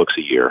 1,200 books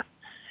a year,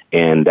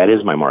 and that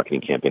is my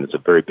marketing campaign. It's a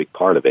very big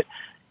part of it.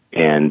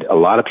 And a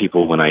lot of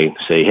people, when I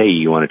say, hey,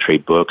 you want to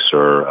trade books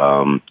or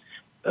I'm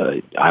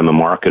a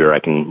marketer, I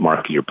can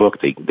market your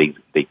book, they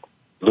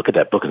look at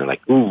that book and they're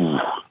like, ooh,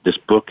 this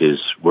book is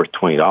worth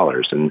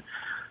 $20. And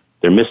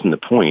they're missing the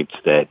point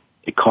that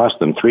it cost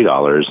them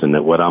 $3 and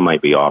that what I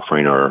might be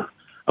offering or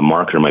a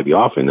marketer might be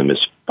offering them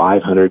is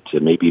 $500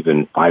 to maybe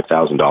even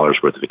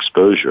 $5,000 worth of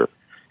exposure.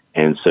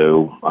 And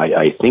so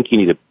I think you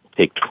need to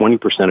take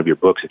 20% of your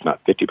books, if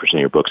not 50% of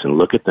your books, and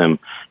look at them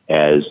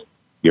as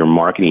your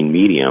marketing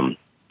medium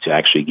to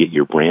actually get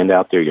your brand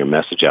out there, your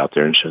message out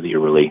there, and show that you're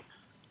really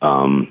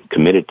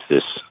committed to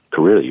this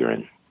career that you're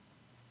in.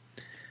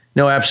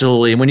 No,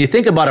 absolutely. And when you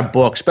think about a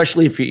book,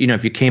 especially if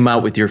you came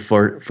out with your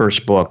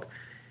first book,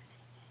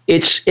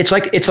 it's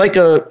like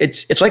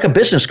a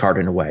business card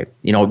in a way,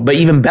 but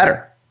even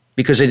better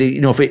because it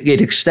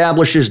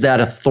establishes that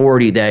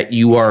authority that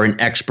you are an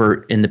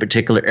expert in the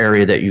particular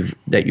area that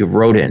you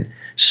wrote in.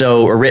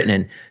 So, or written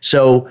in.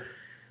 So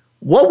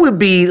what would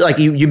be, like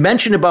you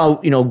mentioned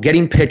about,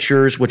 getting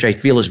pictures, which I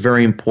feel is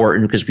very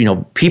important because,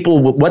 people,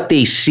 what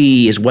they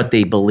see is what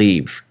they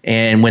believe.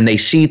 And when they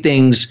see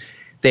things,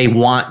 they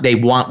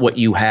want what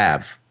you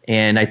have.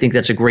 And I think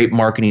that's a great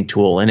marketing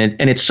tool. And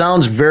it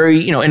sounds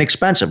very,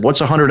 inexpensive.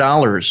 What's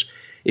 $100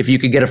 if you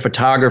could get a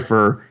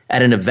photographer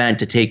at an event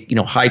to take,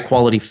 high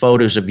quality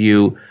photos of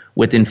you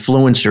with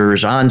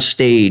influencers on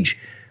stage,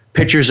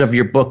 pictures of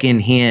your book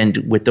in hand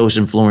with those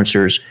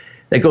influencers?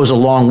 That goes a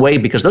long way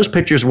because those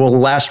pictures will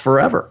last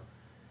forever.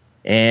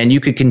 And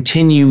you could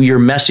continue your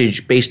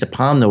message based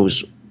upon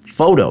those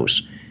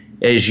photos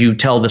as you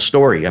tell the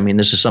story. I mean,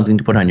 this is something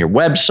to put on your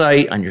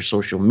website, on your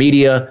social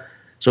media.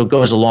 So it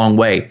goes a long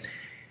way.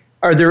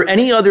 Are there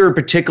any other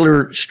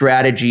particular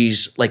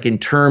strategies, like in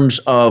terms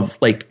of,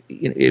 like,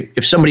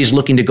 if somebody's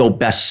looking to go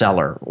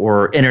bestseller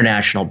or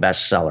international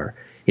bestseller,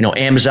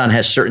 Amazon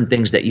has certain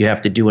things that you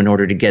have to do in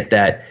order to get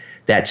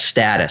that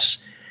status.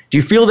 Do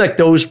you feel that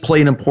those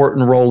play an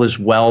important role as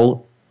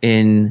well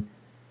in,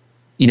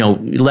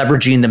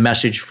 leveraging the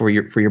message for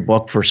your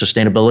book for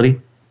sustainability?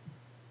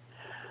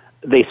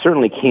 They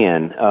certainly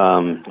can.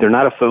 They're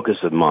not a focus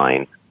of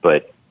mine,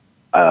 but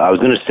I was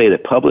going to say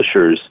that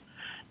publishers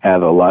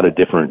have a lot of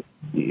different.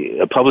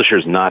 A publisher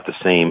is not the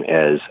same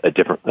as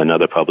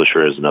another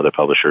publisher is another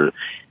publisher.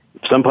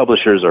 Some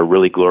publishers are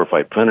really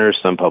glorified printers.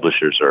 Some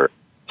publishers are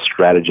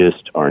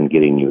strategists on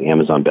getting you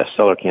Amazon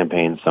bestseller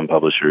campaigns. Some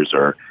publishers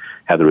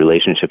have the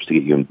relationships to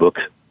get you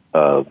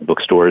in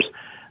bookstores.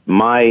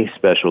 My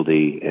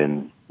specialty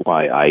and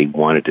why I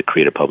wanted to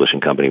create a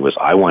publishing company was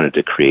I wanted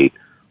to create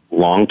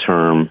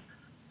long-term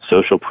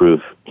social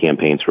proof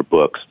campaigns for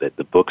books, that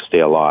the books stay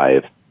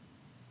alive,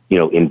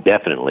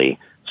 indefinitely,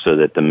 so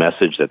that the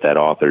message that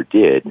author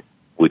did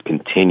would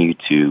continue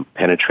to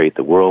penetrate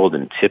the world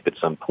and tip at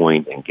some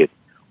point and get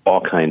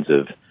all kinds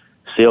of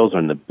sales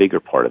on the bigger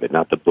part of it,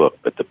 not the book,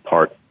 but the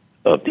part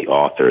of the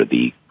author,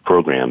 the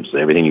programs,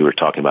 everything you were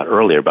talking about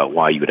earlier about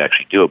why you would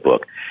actually do a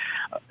book.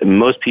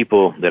 Most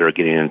people that are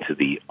getting into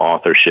the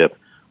authorship,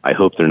 I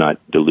hope they're not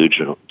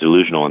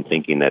delusional in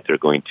thinking that they're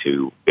going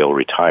to be able to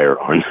retire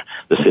on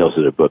the sales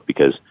of their book,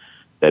 because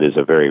that is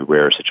a very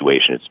rare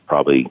situation. It's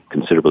probably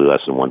considerably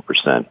less than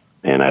 1%.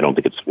 And I don't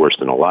think it's worse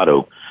than a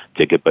lotto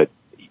ticket, but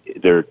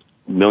there are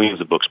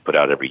millions of books put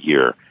out every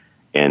year,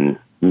 and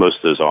most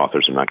of those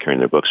authors are not carrying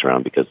their books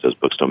around because those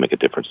books don't make a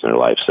difference in their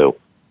life. So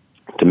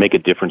to make a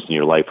difference in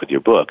your life with your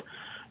book,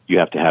 you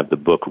have to have the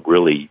book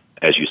really,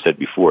 as you said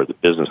before, the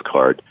business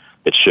card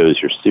that shows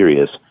you're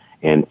serious.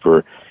 And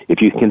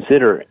if you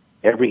consider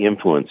every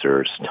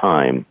influencer's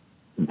time,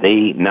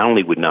 they not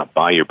only would not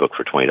buy your book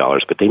for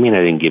 $20, but they may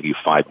not even give you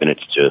 5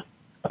 minutes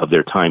of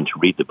their time to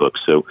read the book.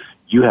 So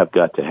you have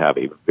got to have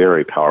a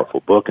very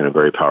powerful book and a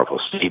very powerful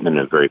statement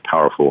and a very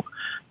powerful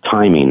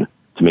timing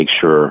to make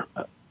sure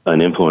an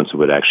influencer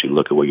would actually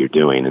look at what you're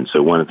doing. And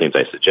so one of the things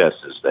I suggest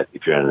is that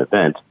if you're at an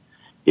event,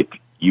 if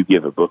you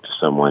give a book to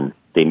someone,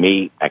 they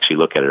may actually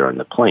look at it on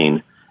the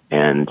plane,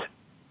 and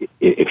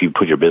if you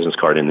put your business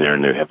card in there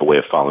and they have a way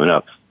of following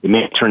up, it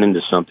may turn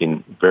into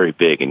something very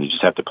big, and you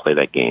just have to play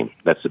that game.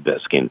 That's the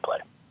best game to play.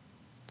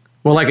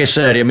 Well, like I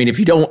said, I mean, if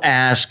you don't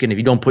ask and if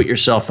you don't put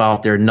yourself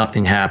out there,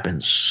 nothing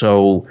happens.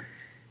 So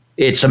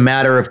it's a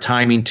matter of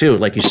timing too.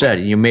 Like you said,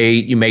 you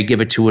may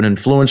give it to an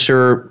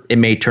influencer, it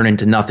may turn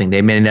into nothing.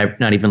 They may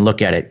not even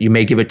look at it. You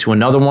may give it to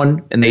another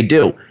one, and they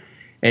do.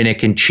 And it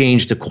can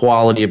change the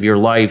quality of your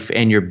life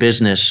and your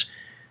business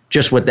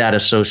just with that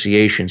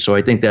association. So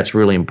I think that's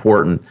really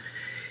important.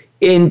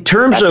 In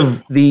terms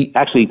of the...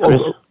 Actually,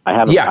 Chris, I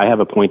have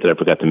a point that I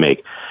forgot to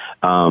make.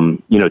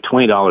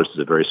 $20 is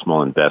a very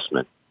small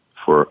investment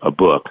for a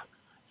book,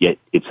 yet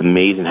it's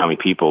amazing how many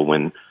people,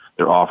 when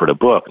they're offered a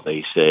book,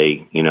 they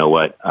say, you know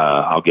what,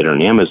 I'll get it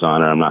on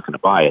Amazon or I'm not going to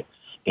buy it.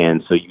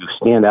 And so you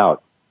stand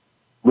out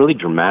really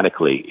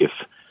dramatically if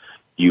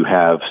you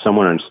have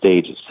someone on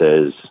stage that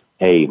says,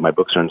 hey, my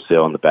books are on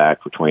sale in the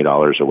back for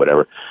 $20 or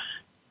whatever.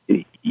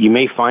 You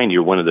may find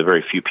you're one of the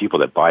very few people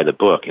that buy the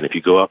book. And if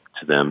you go up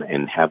to them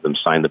and have them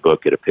sign the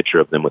book, get a picture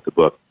of them with the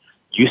book,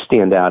 you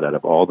stand out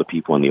of all the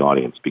people in the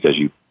audience because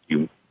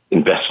you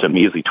invest a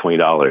measly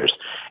 $20.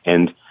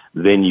 And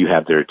then you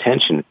have their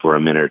attention for a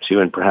minute or two,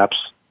 and perhaps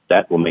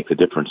that will make the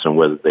difference on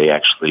whether they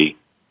actually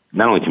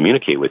not only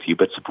communicate with you,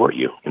 but support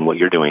you in what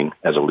you're doing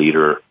as a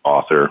leader,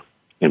 author,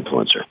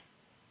 influencer.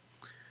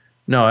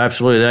 No,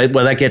 absolutely.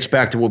 Well, that gets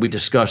back to what we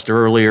discussed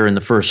earlier in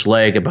the first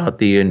leg about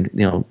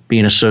the,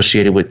 being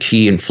associated with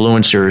key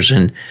influencers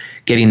and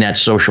getting that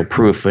social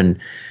proof. And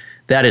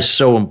that is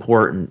so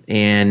important.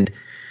 And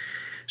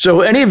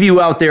so any of you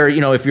out there,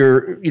 if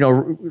you're,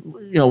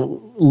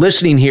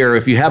 listening here,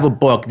 if you have a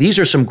book, these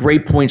are some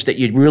great points that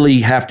you'd really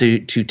have to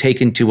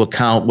take into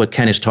account what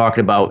Ken is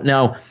talking about.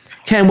 Now,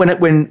 Ken,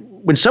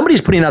 when somebody's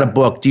putting out a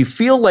book, do you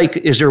feel like,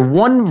 is there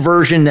one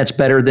version that's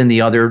better than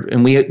the other?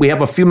 And we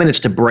have a few minutes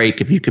to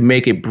break. If you can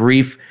make it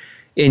brief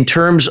in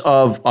terms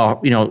of,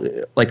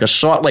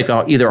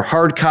 either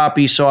hard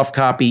copy, soft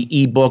copy,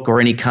 ebook, or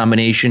any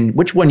combination,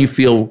 which one you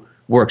feel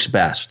works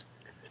best?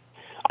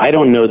 I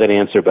don't know that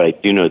answer, but I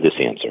do know this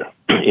answer,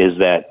 is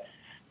that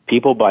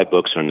people buy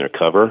books on their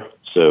cover.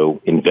 So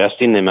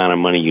investing the amount of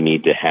money you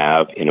need to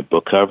have in a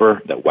book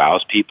cover that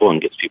wows people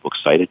and gets people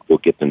excited will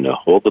get them to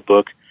hold the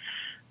book,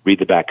 read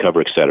the back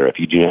cover, etc. If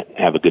you do not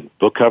have a good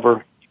book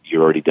cover,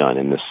 you're already done.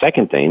 And the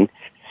second thing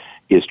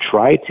is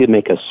try to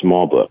make a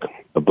small book,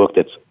 a book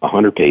that's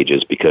 100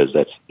 pages, because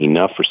that's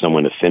enough for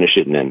someone to finish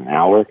it in an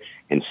hour.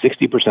 And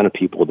 60% of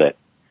people that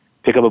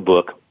pick up a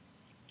book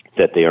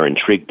that they are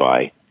intrigued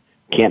by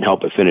can't help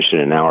but finish it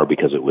in an hour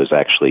because it was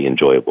actually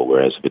enjoyable.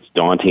 Whereas if it's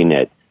daunting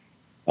at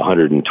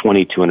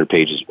 120, 200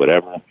 pages,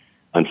 whatever,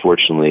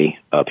 unfortunately,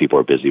 people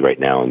are busy right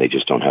now and they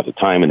just don't have the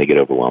time and they get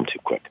overwhelmed too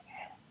quick.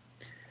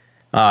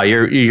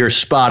 You're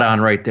spot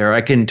on right there.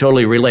 I can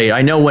totally relate.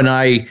 I know when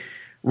I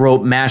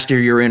wrote Master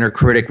Your Inner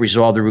Critic,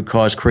 Resolve the Root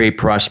Cause, Create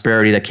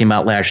Prosperity, that came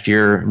out last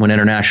year, went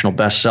international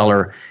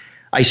bestseller,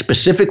 I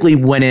specifically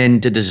went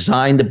in to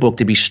design the book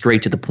to be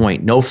straight to the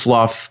point. No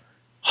fluff,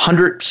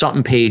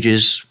 100-something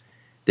pages,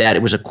 that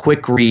it was a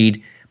quick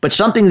read, but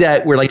something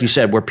that, where, like you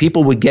said, where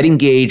people would get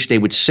engaged, they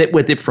would sit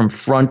with it from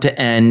front to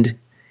end,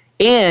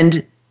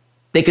 and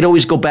they could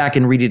always go back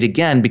and read it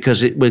again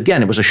because, it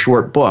was a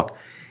short book.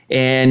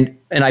 And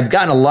I've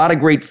gotten a lot of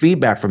great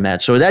feedback from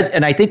that. So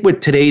and I think with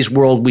today's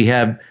world, we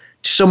have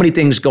so many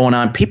things going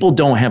on. People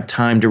don't have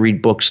time to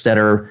read books that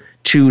are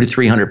 200 to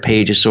 300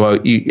 pages. So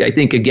I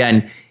think,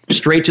 again,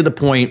 straight to the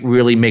point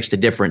really makes the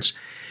difference.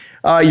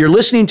 You're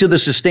listening to the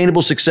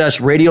Sustainable Success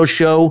Radio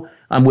Show.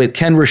 I'm with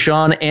Ken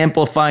Rochon,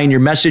 amplifying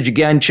your message.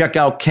 Again, check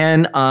out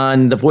Ken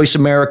on the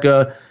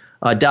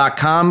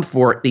voiceamerica.com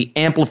for the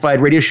Amplified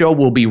Radio Show.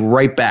 We'll be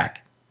right back.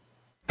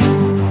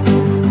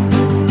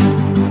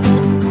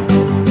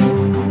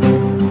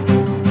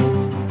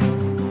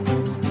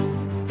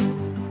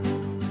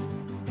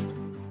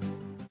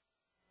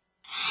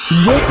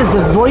 This is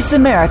the Voice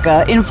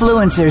America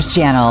Influencers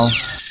Channel.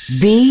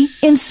 Be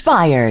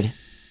inspired.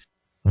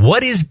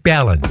 What is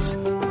balance?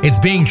 It's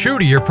being true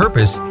to your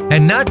purpose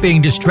and not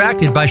being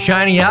distracted by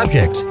shiny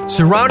objects,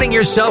 surrounding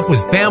yourself with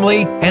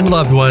family and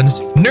loved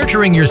ones,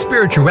 nurturing your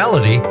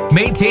spirituality,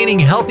 maintaining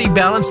healthy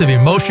balance of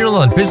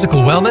emotional and physical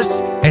wellness,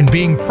 and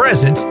being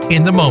present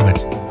in the moment.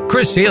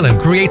 Chris Salem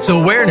creates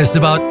awareness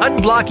about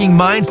unblocking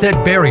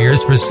mindset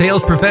barriers for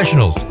sales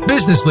professionals,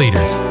 business leaders,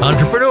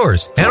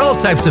 entrepreneurs, and all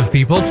types of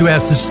people to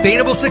have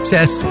sustainable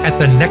success at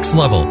the next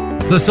level.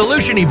 The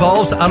solution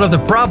evolves out of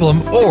the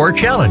problem or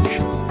challenge.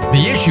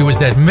 The issue is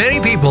that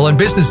many people and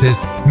businesses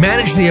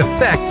manage the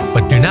effect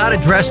but do not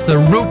address the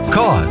root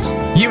cause.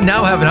 You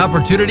now have an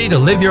opportunity to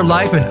live your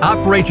life and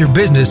operate your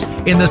business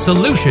in the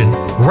solution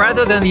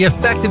rather than the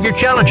effect of your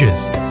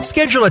challenges.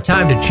 Schedule a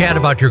time to chat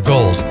about your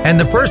goals and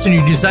the person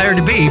you desire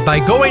to be by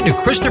going to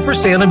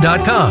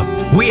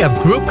ChristopherSalem.com. We have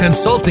group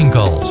consulting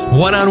calls,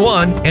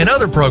 one-on-one, and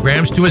other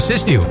programs to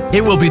assist you.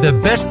 It will be the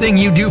best thing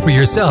you do for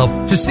yourself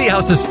to see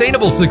how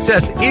sustainable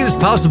success is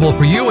possible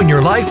for you in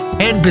your life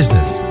and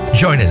business.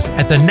 Join us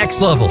at the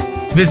next level.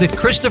 Visit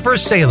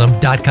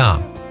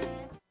ChristopherSalem.com.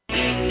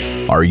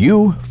 Are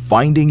you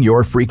finding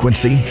your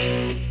frequency?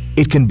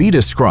 It can be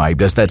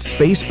described as that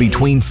space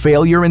between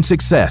failure and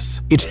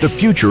success. It's the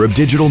future of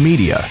digital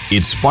media.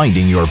 It's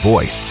finding your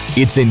voice.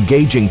 It's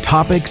engaging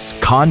topics,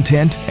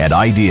 content, and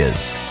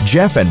ideas.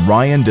 Jeff and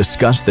Ryan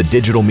discuss the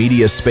digital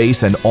media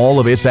space and all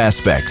of its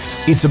aspects.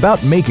 It's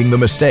about making the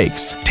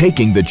mistakes,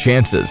 taking the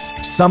chances,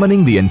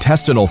 summoning the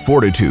intestinal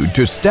fortitude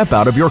to step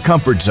out of your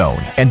comfort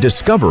zone, and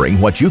discovering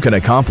what you can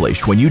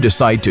accomplish when you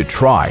decide to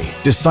try,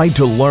 decide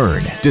to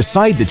learn,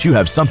 decide that you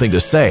have something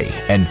to say,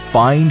 and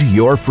find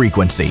your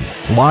frequency.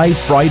 Live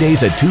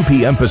Fridays at 2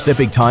 p.m.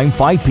 Pacific Time,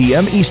 5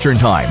 p.m. Eastern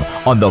Time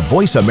on the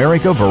Voice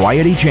America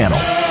Variety Channel.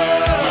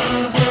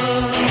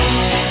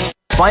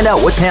 Find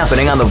out what's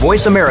happening on the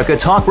Voice America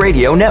Talk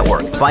Radio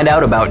Network. Find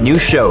out about new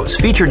shows,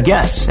 featured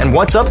guests, and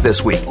what's up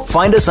this week.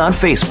 Find us on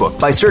Facebook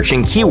by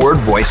searching keyword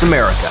Voice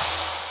America.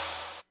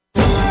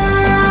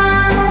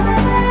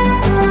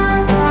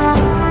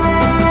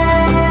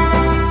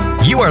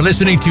 You are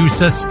listening to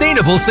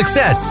Sustainable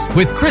Success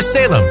with Chris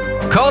Salem.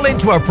 Call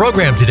into our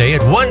program today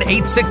at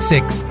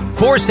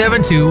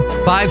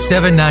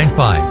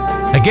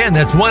 1-866-472-5795. Again,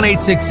 that's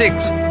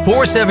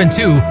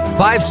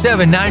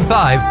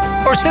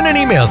 1-866-472-5795. Or send an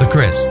email to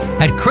Chris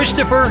at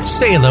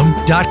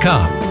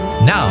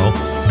ChristopherSalem.com. Now,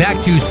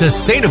 back to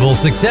Sustainable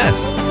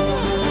Success.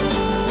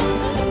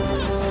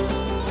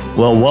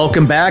 Well,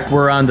 welcome back.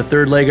 We're on the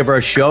third leg of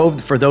our show.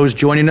 For those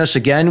joining us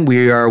again,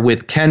 we are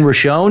with Ken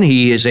Rochon.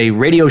 He is a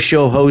radio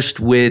show host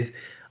with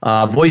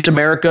Voice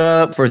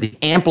America for the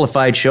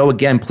Amplified show.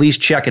 Again, please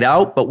check it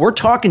out. But we're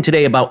talking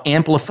today about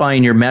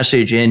amplifying your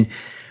message. And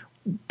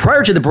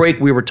prior to the break,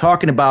 we were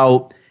talking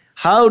about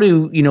how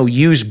to,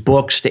 use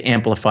books to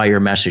amplify your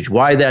message,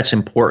 why that's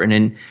important.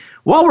 And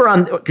while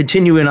we're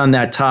continuing on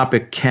that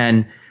topic,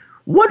 Ken,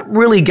 what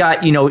really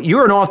got,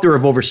 you're an author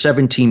of over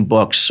 17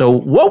 books. So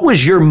what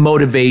was your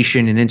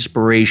motivation and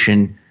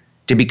inspiration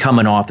to become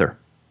an author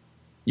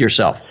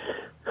yourself?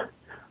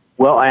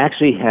 Well, I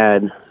actually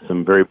had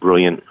some very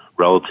brilliant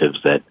relatives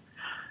that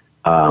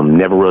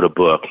never wrote a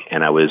book,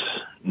 and I was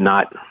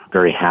not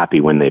very happy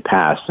when they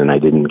passed, and I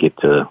didn't get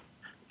to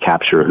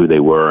capture who they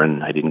were,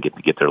 and I didn't get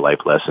to get their life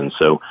lessons.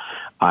 So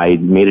I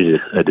made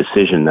a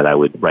decision that I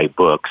would write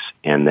books,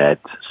 and that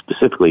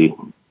specifically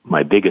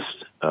my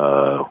biggest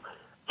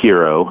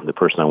hero, the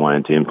person I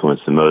wanted to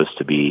influence the most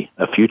to be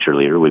a future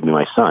leader, would be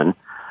my son.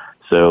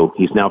 So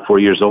he's now 4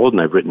 years old,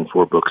 and I've written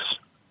 4 books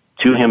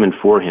to him and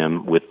for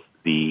him, with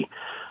the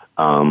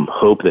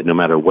hope that no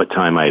matter what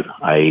time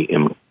I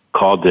am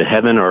called to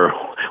heaven or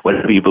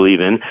whatever you believe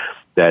in,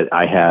 that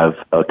I have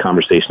a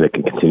conversation that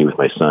can continue with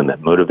my son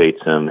that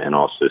motivates him and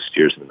also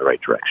steers him in the right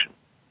direction.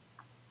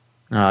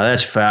 Oh,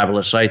 that's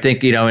fabulous. I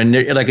think,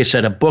 and like I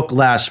said, a book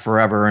lasts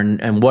forever,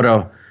 and what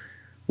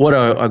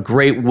a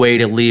great way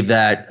to leave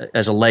that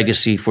as a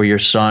legacy for your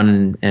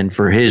son and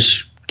for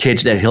his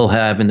kids that he'll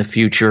have in the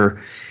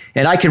future.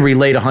 And I can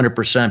relate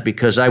 100%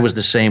 because I was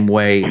the same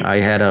way.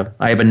 I have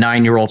a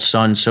 9-year-old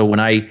son, so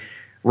when I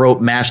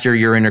wrote Master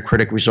Your Inner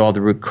Critic, Resolve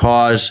the Root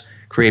Cause,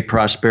 Create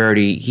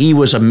Prosperity, he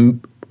was a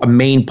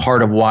main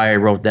part of why I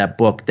wrote that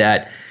book,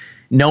 that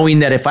knowing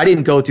that if I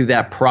didn't go through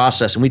that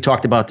process, and we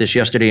talked about this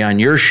yesterday on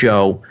your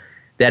show,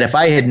 that if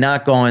I had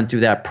not gone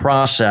through that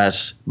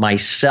process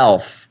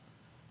myself,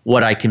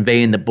 what I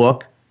convey in the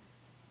book,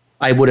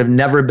 I would have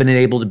never been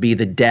able to be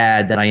the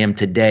dad that I am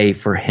today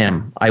for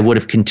him. I would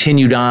have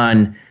continued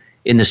on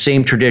in the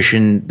same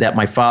tradition that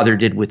my father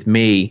did with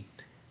me,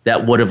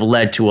 that would have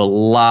led to a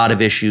lot of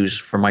issues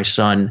for my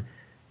son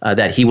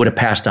that he would have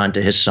passed on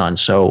to his son.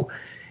 So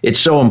it's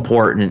so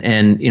important.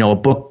 And, a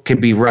book can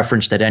be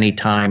referenced at any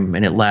time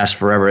and it lasts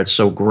forever. It's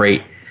so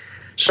great.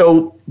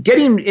 So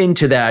getting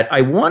into that,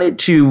 I wanted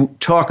to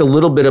talk a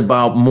little bit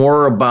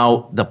more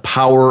about the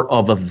power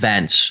of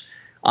events.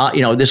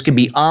 This could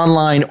be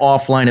online,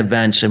 offline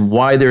events and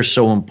why they're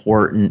so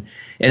important.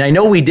 And I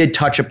know we did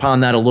touch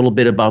upon that a little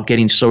bit about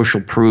getting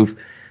social proof.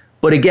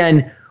 But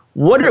again,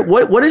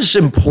 what is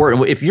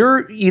important? If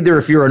you're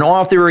an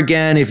author,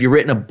 again, if you've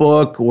written a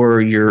book,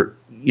 or you're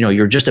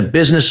just a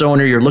business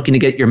owner, you're looking to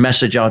get your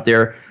message out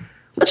there,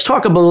 let's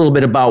talk a little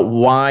bit about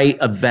why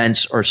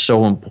events are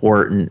so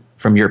important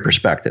from your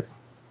perspective.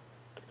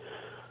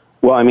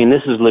 Well,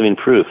 this is living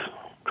proof,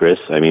 Chris.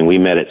 We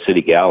met at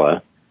City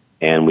Gala,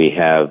 and we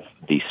have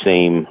the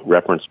same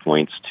reference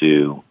points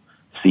to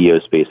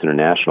CEO Space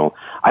International.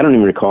 I don't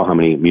even recall how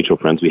many mutual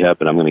friends we have,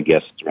 but I'm going to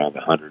guess it's around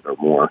 100 or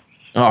more.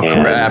 Oh,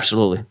 correct.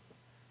 Absolutely.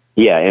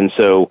 Yeah, and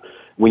so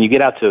when you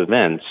get out to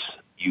events,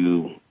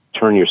 you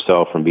turn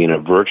yourself from being a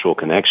virtual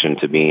connection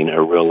to being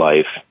a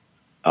real-life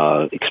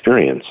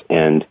experience.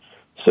 And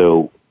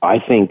so I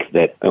think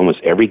that almost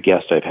every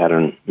guest I've had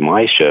on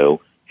my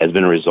show has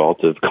been a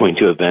result of going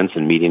to events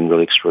and meeting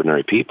really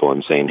extraordinary people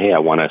and saying, hey, I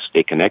want to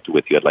stay connected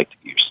with you. I'd like to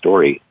get your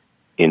story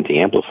into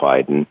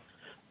Amplified.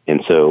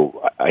 And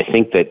so I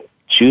think that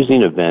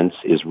choosing events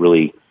is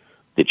really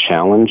the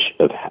challenge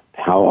of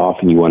how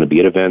often you want to be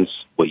at events,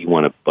 what you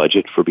want to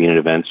budget for being at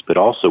events, but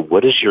also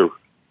what is your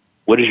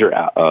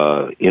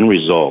end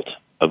result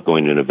of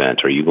going to an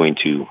event? Are you going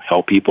to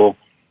help people?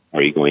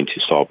 Are you going to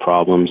solve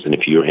problems? And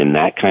if you're in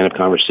that kind of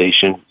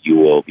conversation, you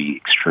will be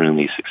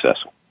extremely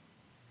successful.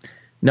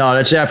 No,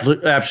 that's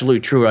absolutely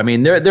true.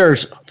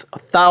 There's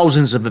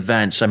thousands of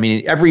events.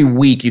 Every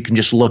week you can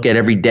just look at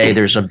every day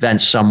there's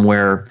events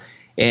somewhere.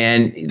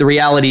 And the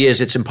reality is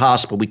it's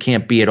impossible. We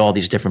can't be at all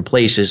these different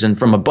places. And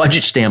from a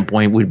budget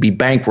standpoint, we'd be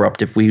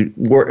bankrupt if we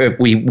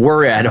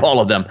were at all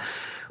of them.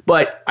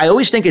 But I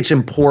always think it's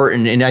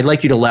important, and I'd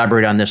like you to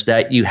elaborate on this,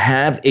 that you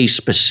have a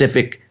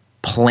specific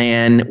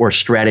plan or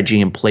strategy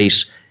in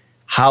place,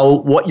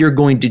 what you're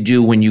going to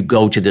do when you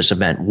go to this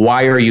event.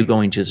 Why are you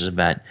going to this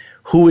event?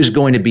 Who is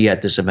going to be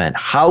at this event?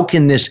 How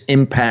can this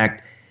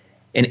impact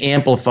and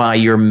amplify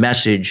your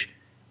message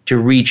to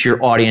reach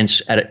your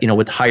audience at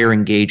with higher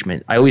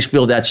engagement? I always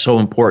feel that's so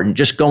important.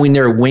 Just going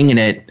there winging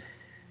it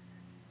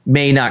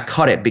may not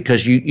cut it,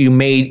 because you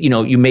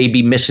may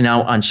be missing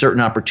out on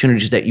certain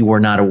opportunities that you were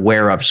not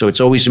aware of. So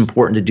it's always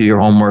important to do your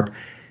homework,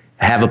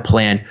 have a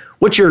plan.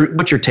 What's your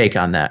take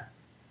on that?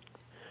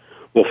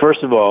 Well,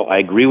 first of all, I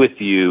agree with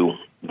you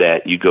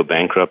that you go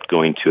bankrupt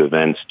going to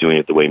events, doing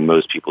it the way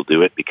most people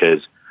do it,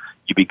 because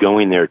you'd be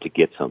going there to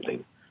get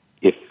something.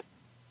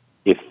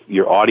 If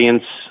your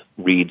audience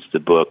reads the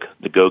book,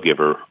 The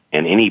Go-Giver,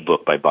 and any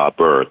book by Bob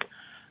Burg,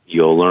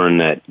 you'll learn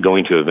that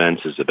going to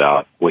events is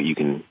about what you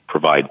can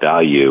provide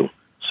value,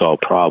 solve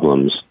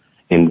problems,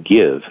 and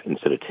give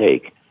instead of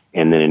take.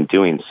 And then in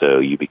doing so,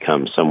 you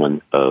become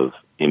someone of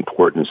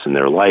importance in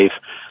their life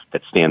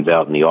that stands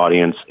out in the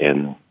audience,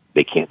 and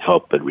they can't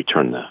help but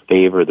return the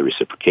favor, the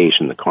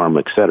reciprocation, the karma,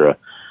 etc.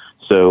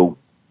 So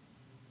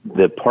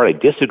the part I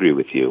disagree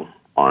with you,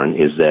 Arn,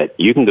 is that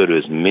you can go to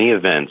as many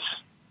events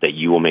that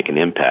you will make an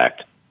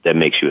impact that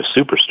makes you a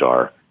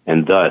superstar,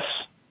 and thus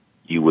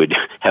you would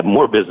have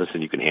more business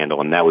than you can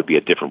handle, and that would be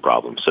a different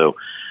problem. So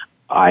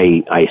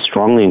I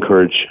strongly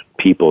encourage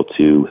people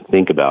to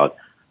think about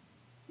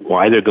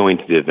why they're going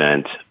to the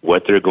event,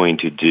 what they're going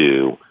to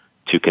do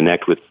to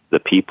connect with the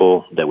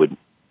people that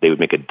they would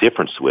make a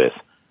difference with,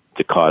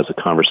 to cause a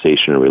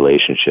conversation or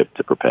relationship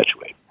to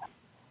perpetuate.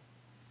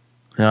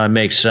 It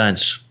makes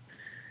sense.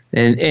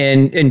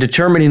 And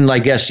determining, I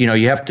guess,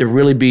 you have to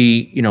really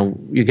be,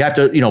 you have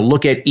to,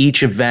 look at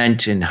each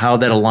event and how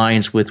that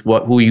aligns with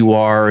who you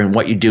are and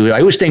what you do. I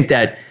always think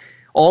that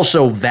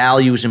also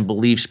values and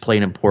beliefs play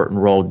an important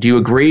role. Do you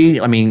agree?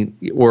 I mean,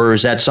 or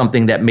is that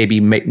something that maybe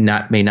may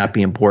not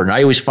be important?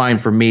 I always find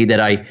for me that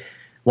I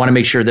want to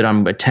make sure that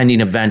I'm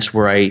attending events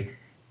where I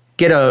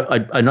get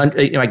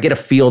I get a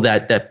feel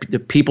that the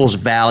people's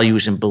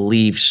values and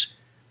beliefs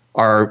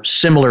are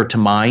similar to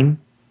mine,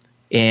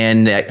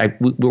 and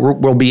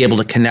we'll be able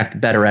to connect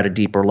better at a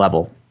deeper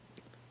level.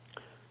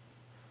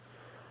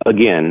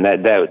 Again,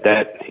 that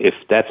if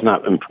that's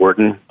not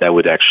important, that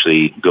would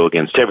actually go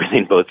against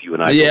everything both you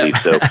and I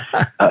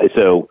believe.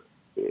 So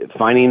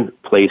finding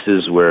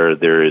places where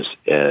there is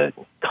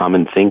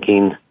common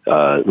thinking,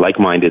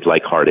 like-minded,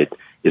 like-hearted,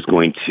 is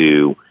going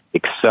to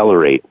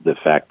accelerate the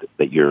fact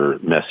that your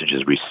message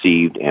is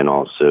received and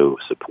also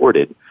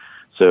supported.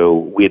 So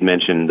we had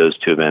mentioned those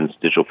two events,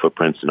 Digital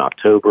Footprints in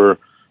October,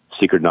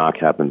 Secret Knock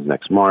happens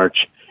next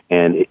March.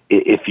 And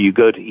if you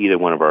go to either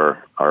one of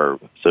our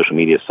social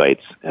media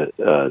sites,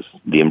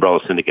 the Umbrella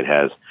Syndicate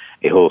has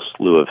a whole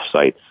slew of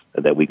sites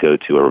that we go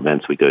to or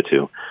events we go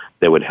to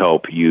that would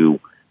help you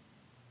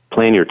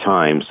plan your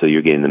time so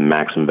you're getting the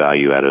maximum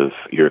value out of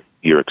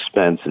your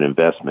expense and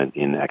investment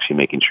in actually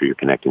making sure you're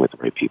connecting with the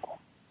right people.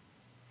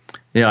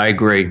 Yeah, I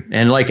agree.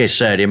 And like I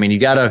said, I mean,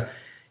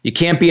 you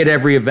can't be at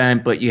every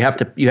event, but you have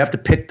to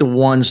pick the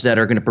ones that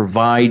are going to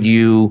provide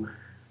you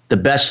the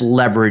best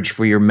leverage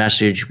for your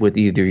message with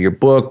either your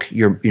book,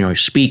 your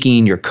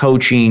speaking, your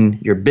coaching,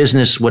 your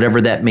business, whatever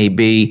that may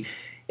be.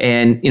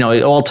 And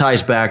it all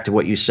ties back to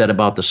what you said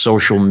about the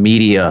social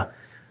media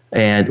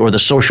or the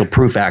social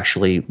proof,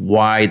 actually,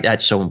 why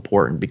that's so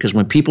important. Because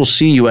when people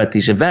see you at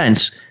these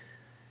events,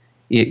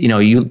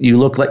 you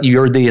look like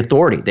you're the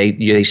authority.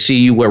 They see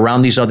you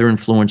around these other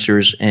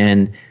influencers,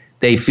 and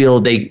they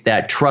feel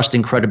that trust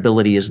and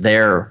credibility is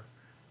there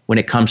when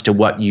it comes to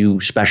what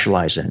you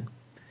specialize in.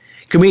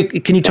 Can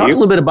you talk a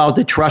little bit about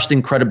the trust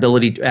and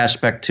credibility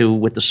aspect too,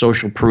 with the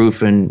social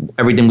proof and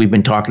everything we've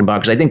been talking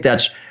about? Because I think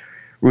that's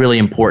really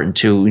important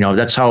too.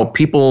 That's how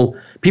people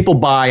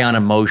buy on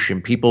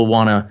emotion. People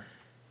want to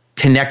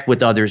connect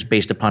with others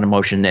based upon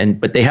emotion,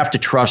 but they have to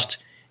trust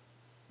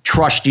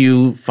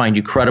you, find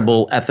you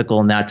credible, ethical,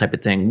 and that type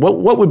of thing.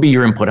 What would be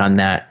your input on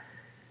that?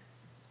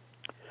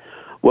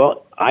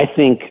 Well, I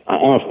think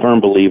I'm a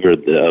firm believer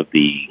of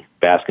the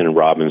Baskin &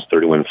 Robbins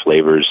 31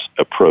 flavors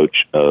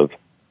approach of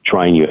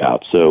trying you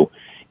out. So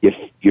if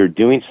you're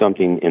doing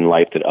something in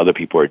life that other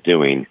people are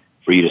doing,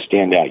 for you to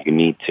stand out, you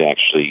need to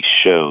actually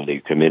show that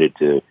you're committed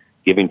to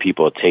giving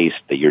people a taste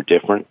that you're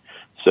different.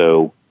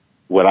 So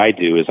what I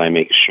do is I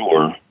make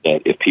sure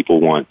that if people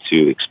want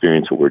to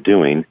experience what we're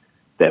doing,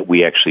 that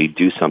we actually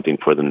do something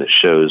for them that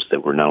shows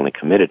that we're not only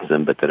committed to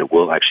them, but that it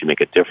will actually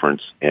make a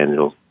difference.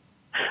 And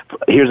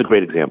here's a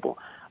great example.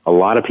 A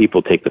lot of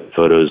people take the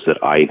photos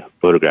that I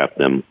photograph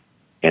them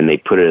and they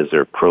put it as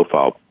their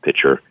profile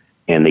picture,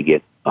 and they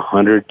get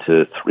 100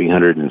 to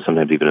 300 and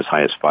sometimes even as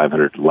high as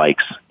 500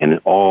 likes and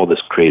all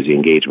this crazy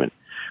engagement.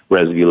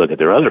 Whereas if you look at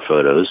their other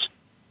photos,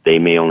 they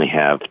may only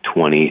have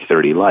 20,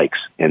 30 likes.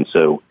 And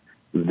so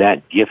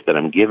that gift that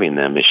I'm giving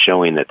them is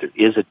showing that there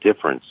is a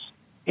difference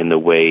in the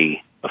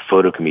way a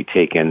photo can be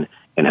taken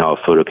and how a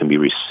photo can be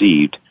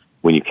received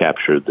when you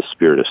capture the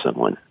spirit of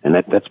someone. And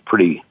that's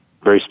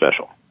very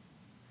special.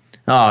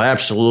 Oh,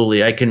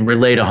 absolutely. I can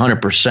relate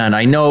 100%.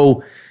 I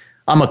know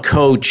I'm a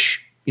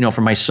coach,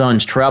 for my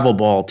son's travel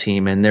ball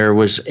team, and there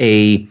was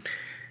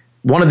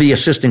one of the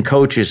assistant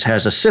coaches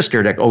has a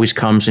sister that always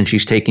comes and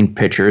she's taking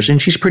pictures,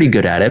 and she's pretty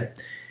good at it.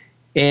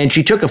 And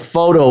she took a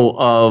photo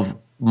of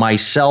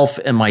myself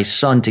and my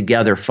son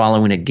together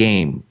following a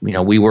game.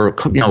 We were,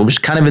 it was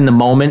kind of in the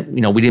moment.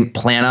 We didn't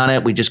plan on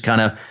it. We just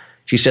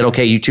she said,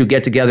 okay, you two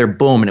get together,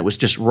 boom. And it was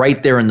just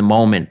right there in the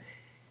moment.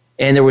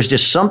 And there was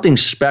just something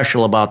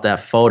special about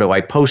that photo.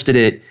 I posted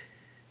it,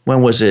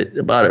 when was it?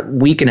 About a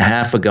week and a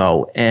half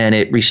ago. And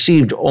it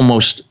received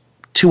almost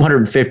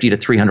 250 to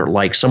 300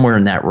 likes, somewhere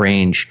in that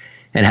range,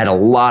 and had a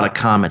lot of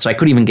comments. I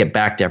couldn't even get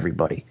back to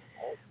everybody.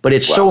 But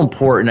it's so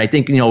important. I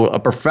think, a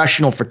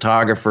professional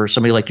photographer,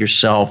 somebody like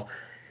yourself,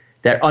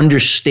 that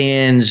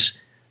understands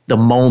the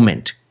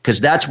moment, because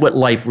that's what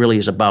life really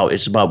is about.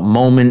 It's about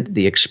moment,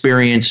 the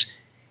experience,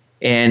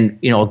 and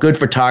a good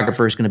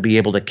photographer is going to be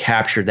able to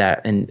capture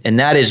that, and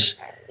that is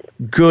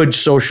good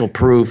social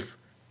proof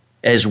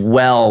as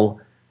well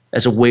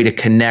as a way to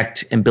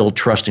connect and build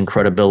trust and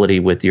credibility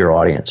with your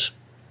audience.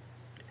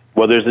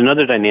 Well, there's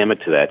another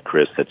dynamic to that,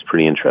 Chris, that's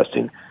pretty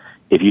interesting.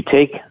 If you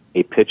take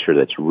a picture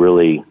that's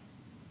really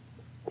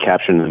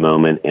capturing the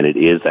moment and it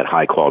is that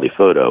high quality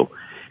photo,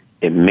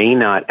 it may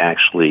not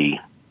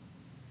actually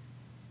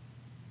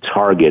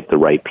target the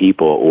right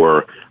people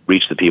or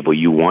reach the people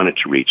you want it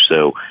to reach.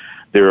 So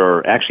there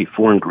are actually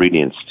 4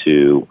 ingredients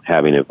to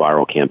having a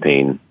viral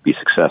campaign be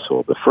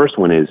successful. The first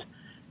one is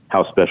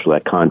how special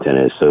that content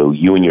is. So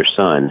you and your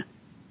son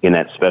in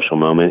that special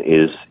moment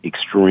is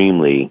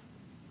extremely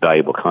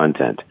valuable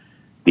content.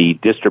 The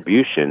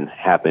distribution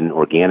happened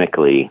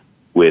organically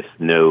with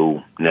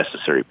no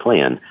necessary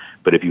plan,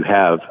 But if you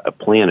have a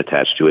plan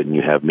attached to it and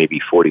you have maybe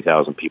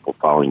 40,000 people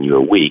following you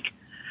a week,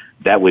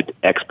 that would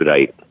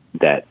expedite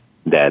that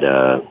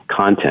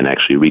content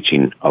actually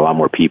reaching a lot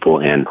more people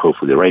and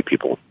hopefully the right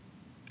people.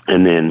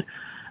 And then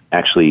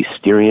actually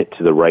steering it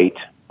to the right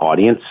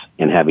audience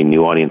and having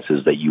new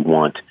audiences that you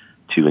want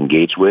to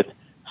engage with,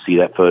 see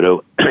that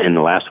photo. And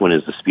the last one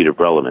is the speed of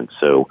relevance.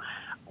 So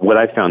what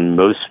I found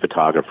most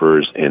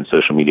photographers and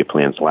social media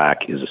plans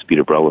lack is the speed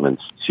of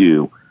relevance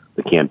to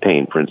the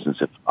campaign. For instance,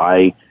 if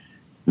I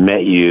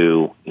met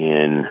you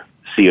in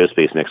CEO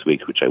Space next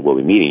week, which I will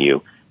be meeting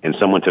you, and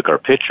someone took our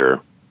picture,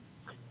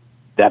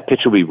 that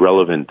picture will be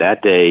relevant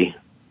that day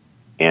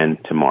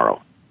and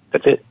tomorrow.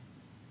 That's it.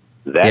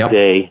 That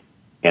day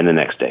and the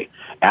next day.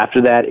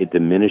 After that, it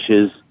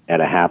diminishes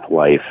at a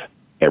half-life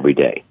every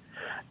day.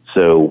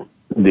 So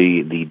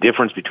the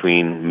difference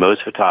between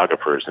most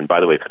photographers, and by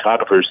the way,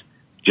 photographers,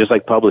 just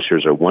like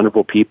publishers, are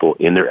wonderful people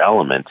in their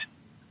element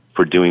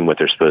for doing what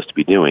they're supposed to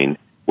be doing,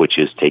 which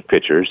is take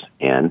pictures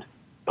and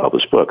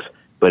publish books.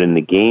 But in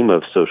the game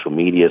of social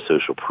media,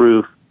 social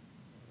proof,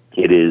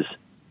 it is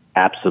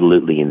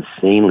absolutely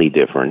insanely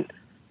different,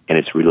 and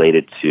it's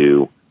related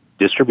to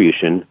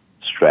distribution,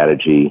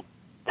 strategy,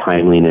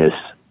 timeliness,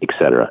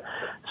 etc.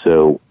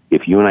 So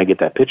if you and I get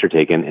that picture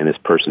taken and this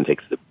person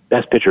takes the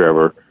best picture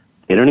ever,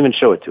 they don't even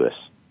show it to us,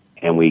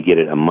 and we get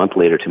it a month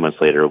later, 2 months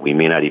later, we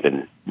may not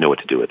even know what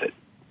to do with it.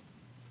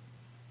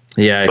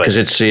 Yeah, because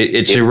it's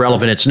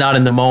irrelevant. It's not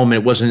in the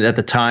moment. It wasn't at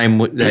the time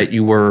that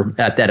you were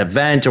at that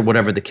event or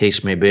whatever the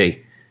case may be.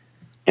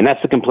 And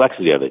that's the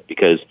complexity of it,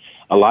 because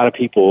a lot of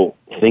people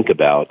think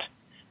about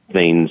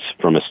things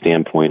from a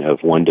standpoint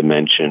of one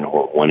dimension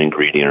or one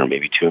ingredient or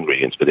maybe two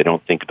ingredients, but they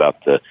don't think about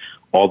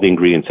all the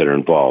ingredients that are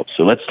involved.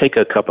 So let's take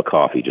a cup of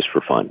coffee just for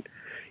fun.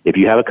 If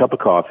you have a cup of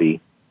coffee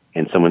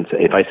and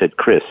if I said,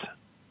 Chris,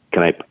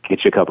 can I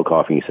get you a cup of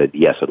coffee? And you said,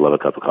 yes, I'd love a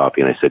cup of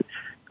coffee. And I said,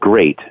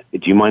 great. Do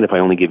you mind if I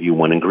only give you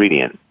one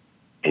ingredient?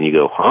 And you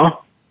go, huh?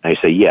 And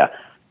I say, yeah.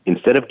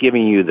 Instead of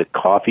giving you the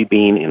coffee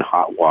bean in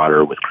hot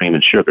water with cream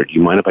and sugar, do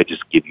you mind if I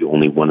just give you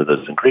only one of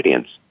those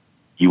ingredients?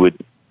 You would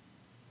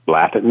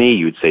laugh at me.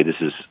 You would say, this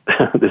is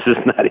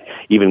not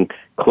even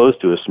close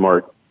to a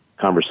smart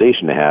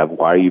conversation to have.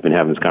 Why are you even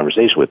having this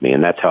conversation with me?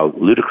 And that's how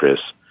ludicrous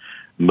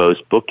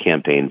most book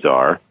campaigns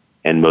are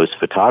and most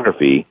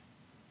photography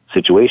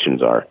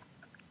situations are,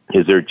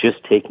 is they're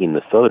just taking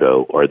the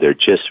photo or they're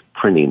just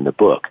printing the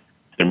book.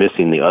 They're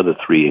missing the other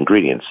three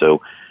ingredients.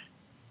 So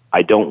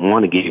I don't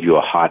want to give you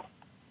a hot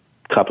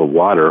cup of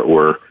water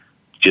or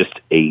just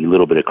a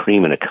little bit of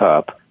cream in a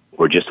cup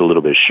or just a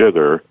little bit of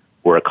sugar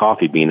or a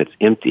coffee bean that's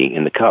empty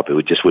in the cup.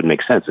 It just wouldn't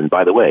make sense. And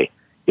by the way,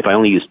 if I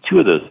only use two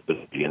of those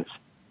ingredients,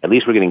 at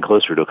least we're getting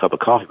closer to a cup of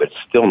coffee, but it's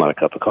still not a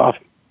cup of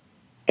coffee.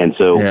 And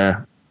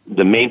so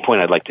the main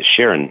point I'd like to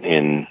share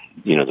in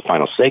the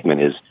final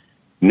segment is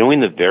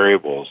knowing the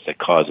variables that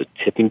cause a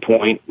tipping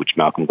point, which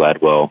Malcolm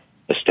Gladwell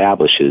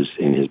establishes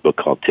in his book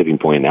called Tipping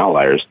Point and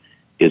Outliers,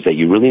 is that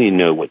you really need to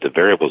know what the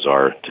variables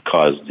are to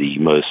cause the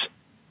most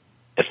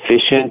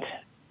efficient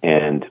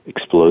and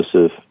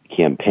explosive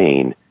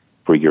campaign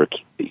for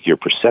your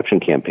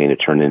perception campaign to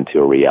turn into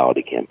a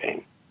reality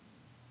campaign.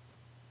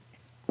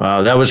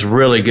 Wow, that was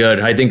really good.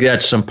 I think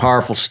that's some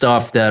powerful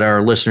stuff that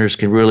our listeners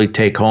can really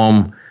take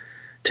home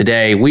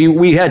today.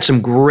 We had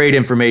some great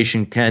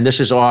information, Ken. This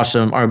is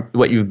awesome,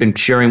 what you've been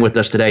sharing with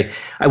us today.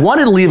 I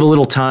wanted to leave a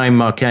little time,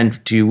 Ken,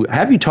 to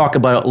have you talk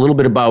about a little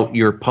bit about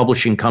your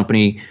publishing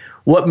company,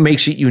 what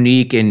makes it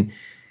unique, and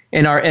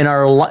in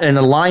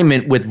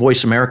alignment with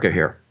Voice America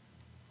here.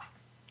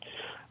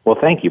 Well,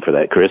 thank you for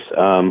that, Chris.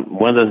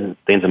 One of the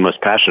things I'm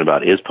most passionate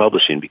about is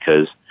publishing,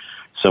 because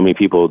so many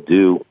people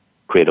do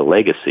create a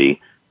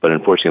legacy, but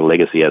unfortunately,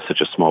 legacy has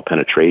such a small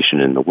penetration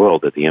in the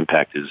world that the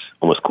impact is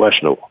almost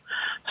questionable.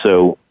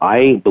 So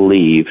I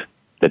believe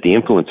that the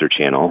influencer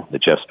channel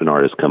that Jeff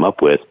Spinard has come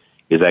up with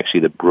is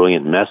actually the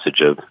brilliant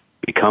message of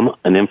become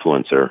an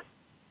influencer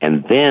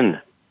and then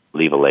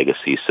leave a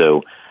legacy.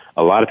 So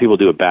a lot of people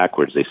do it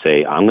backwards. They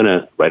say, I'm going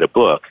to write a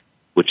book,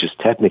 which is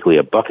technically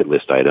a bucket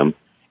list item,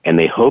 and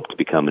they hope to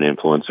become an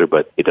influencer,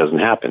 but it doesn't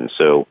happen.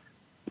 So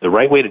the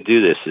right way to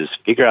do this is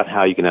figure out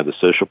how you can have the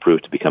social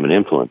proof to become an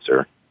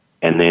influencer,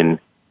 and then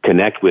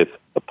connect with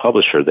a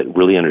publisher that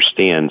really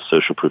understands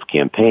social proof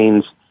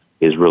campaigns,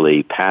 is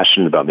really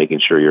passionate about making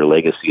sure your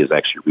legacy is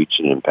actually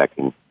reaching and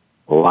impacting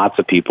lots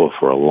of people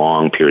for a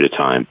long period of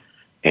time.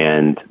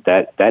 And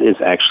that is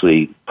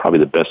actually probably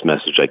the best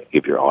message I could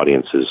give your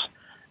audience, is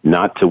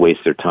not to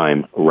waste their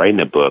time writing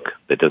a book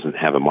that doesn't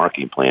have a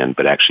marketing plan,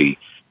 but actually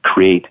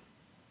create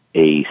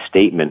a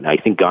statement. I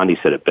think Gandhi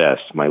said it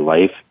best, my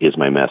life is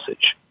my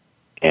message.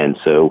 And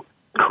so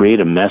create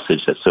a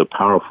message that's so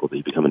powerful that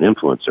you become an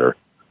influencer,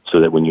 so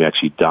that when you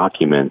actually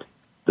document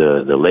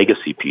the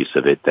legacy piece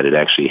of it, that it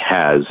actually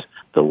has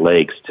the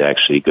legs to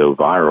actually go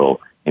viral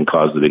and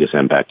cause the biggest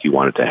impact you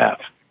want it to have.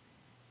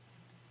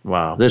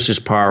 Wow, this is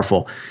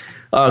powerful.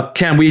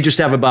 Ken, we just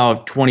have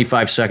about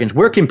 25 seconds.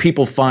 Where can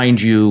people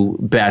find you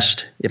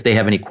best if they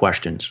have any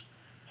questions?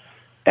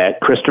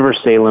 At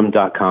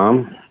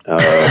ChristopherSalem.com,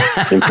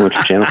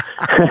 influencer channel.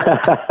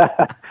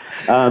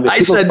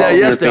 I said that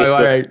yesterday.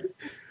 All right.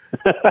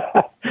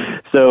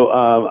 So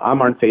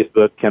I'm on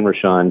Facebook, Ken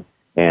Rochon,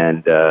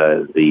 and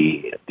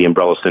the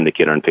Umbrella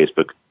Syndicate on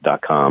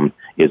Facebook.com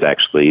is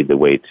actually the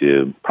way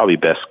to probably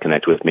best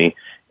connect with me.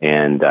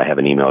 And I have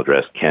an email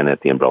address,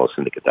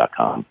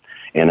 ken@theumbrellasyndicate.com.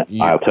 And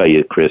I'll tell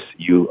you, Chris,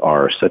 you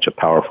are such a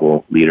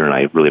powerful leader, and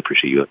I really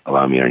appreciate you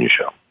allowing me on your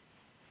show.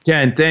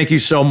 Ken, thank you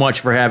so much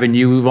for having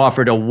you. You've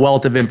offered a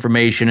wealth of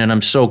information, and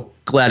I'm so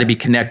glad to be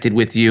connected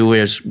with you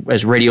as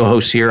radio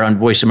hosts here on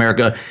Voice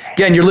America.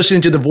 Again, you're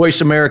listening to the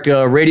Voice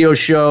America radio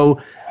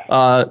show,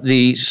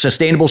 the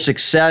Sustainable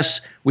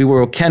Success. We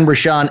were Ken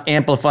Rochon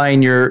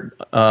amplifying your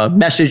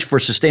message for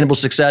sustainable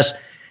success.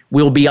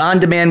 We'll be on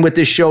demand with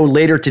this show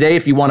later today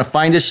if you want to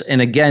find us.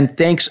 And again,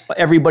 thanks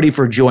everybody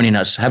for joining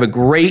us. Have a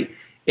great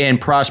and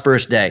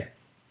prosperous day.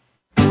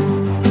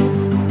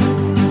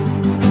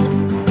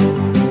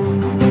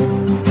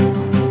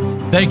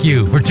 Thank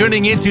you for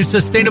tuning in to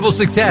Sustainable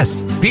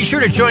Success. Be sure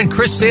to join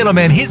Chris Salem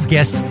and his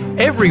guests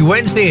every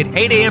Wednesday at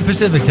 8 a.m.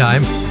 Pacific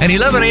Time and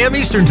 11 a.m.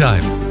 Eastern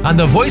Time on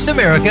the Voice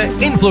America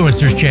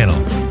Influencers Channel.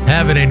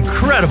 Have an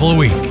incredible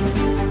week.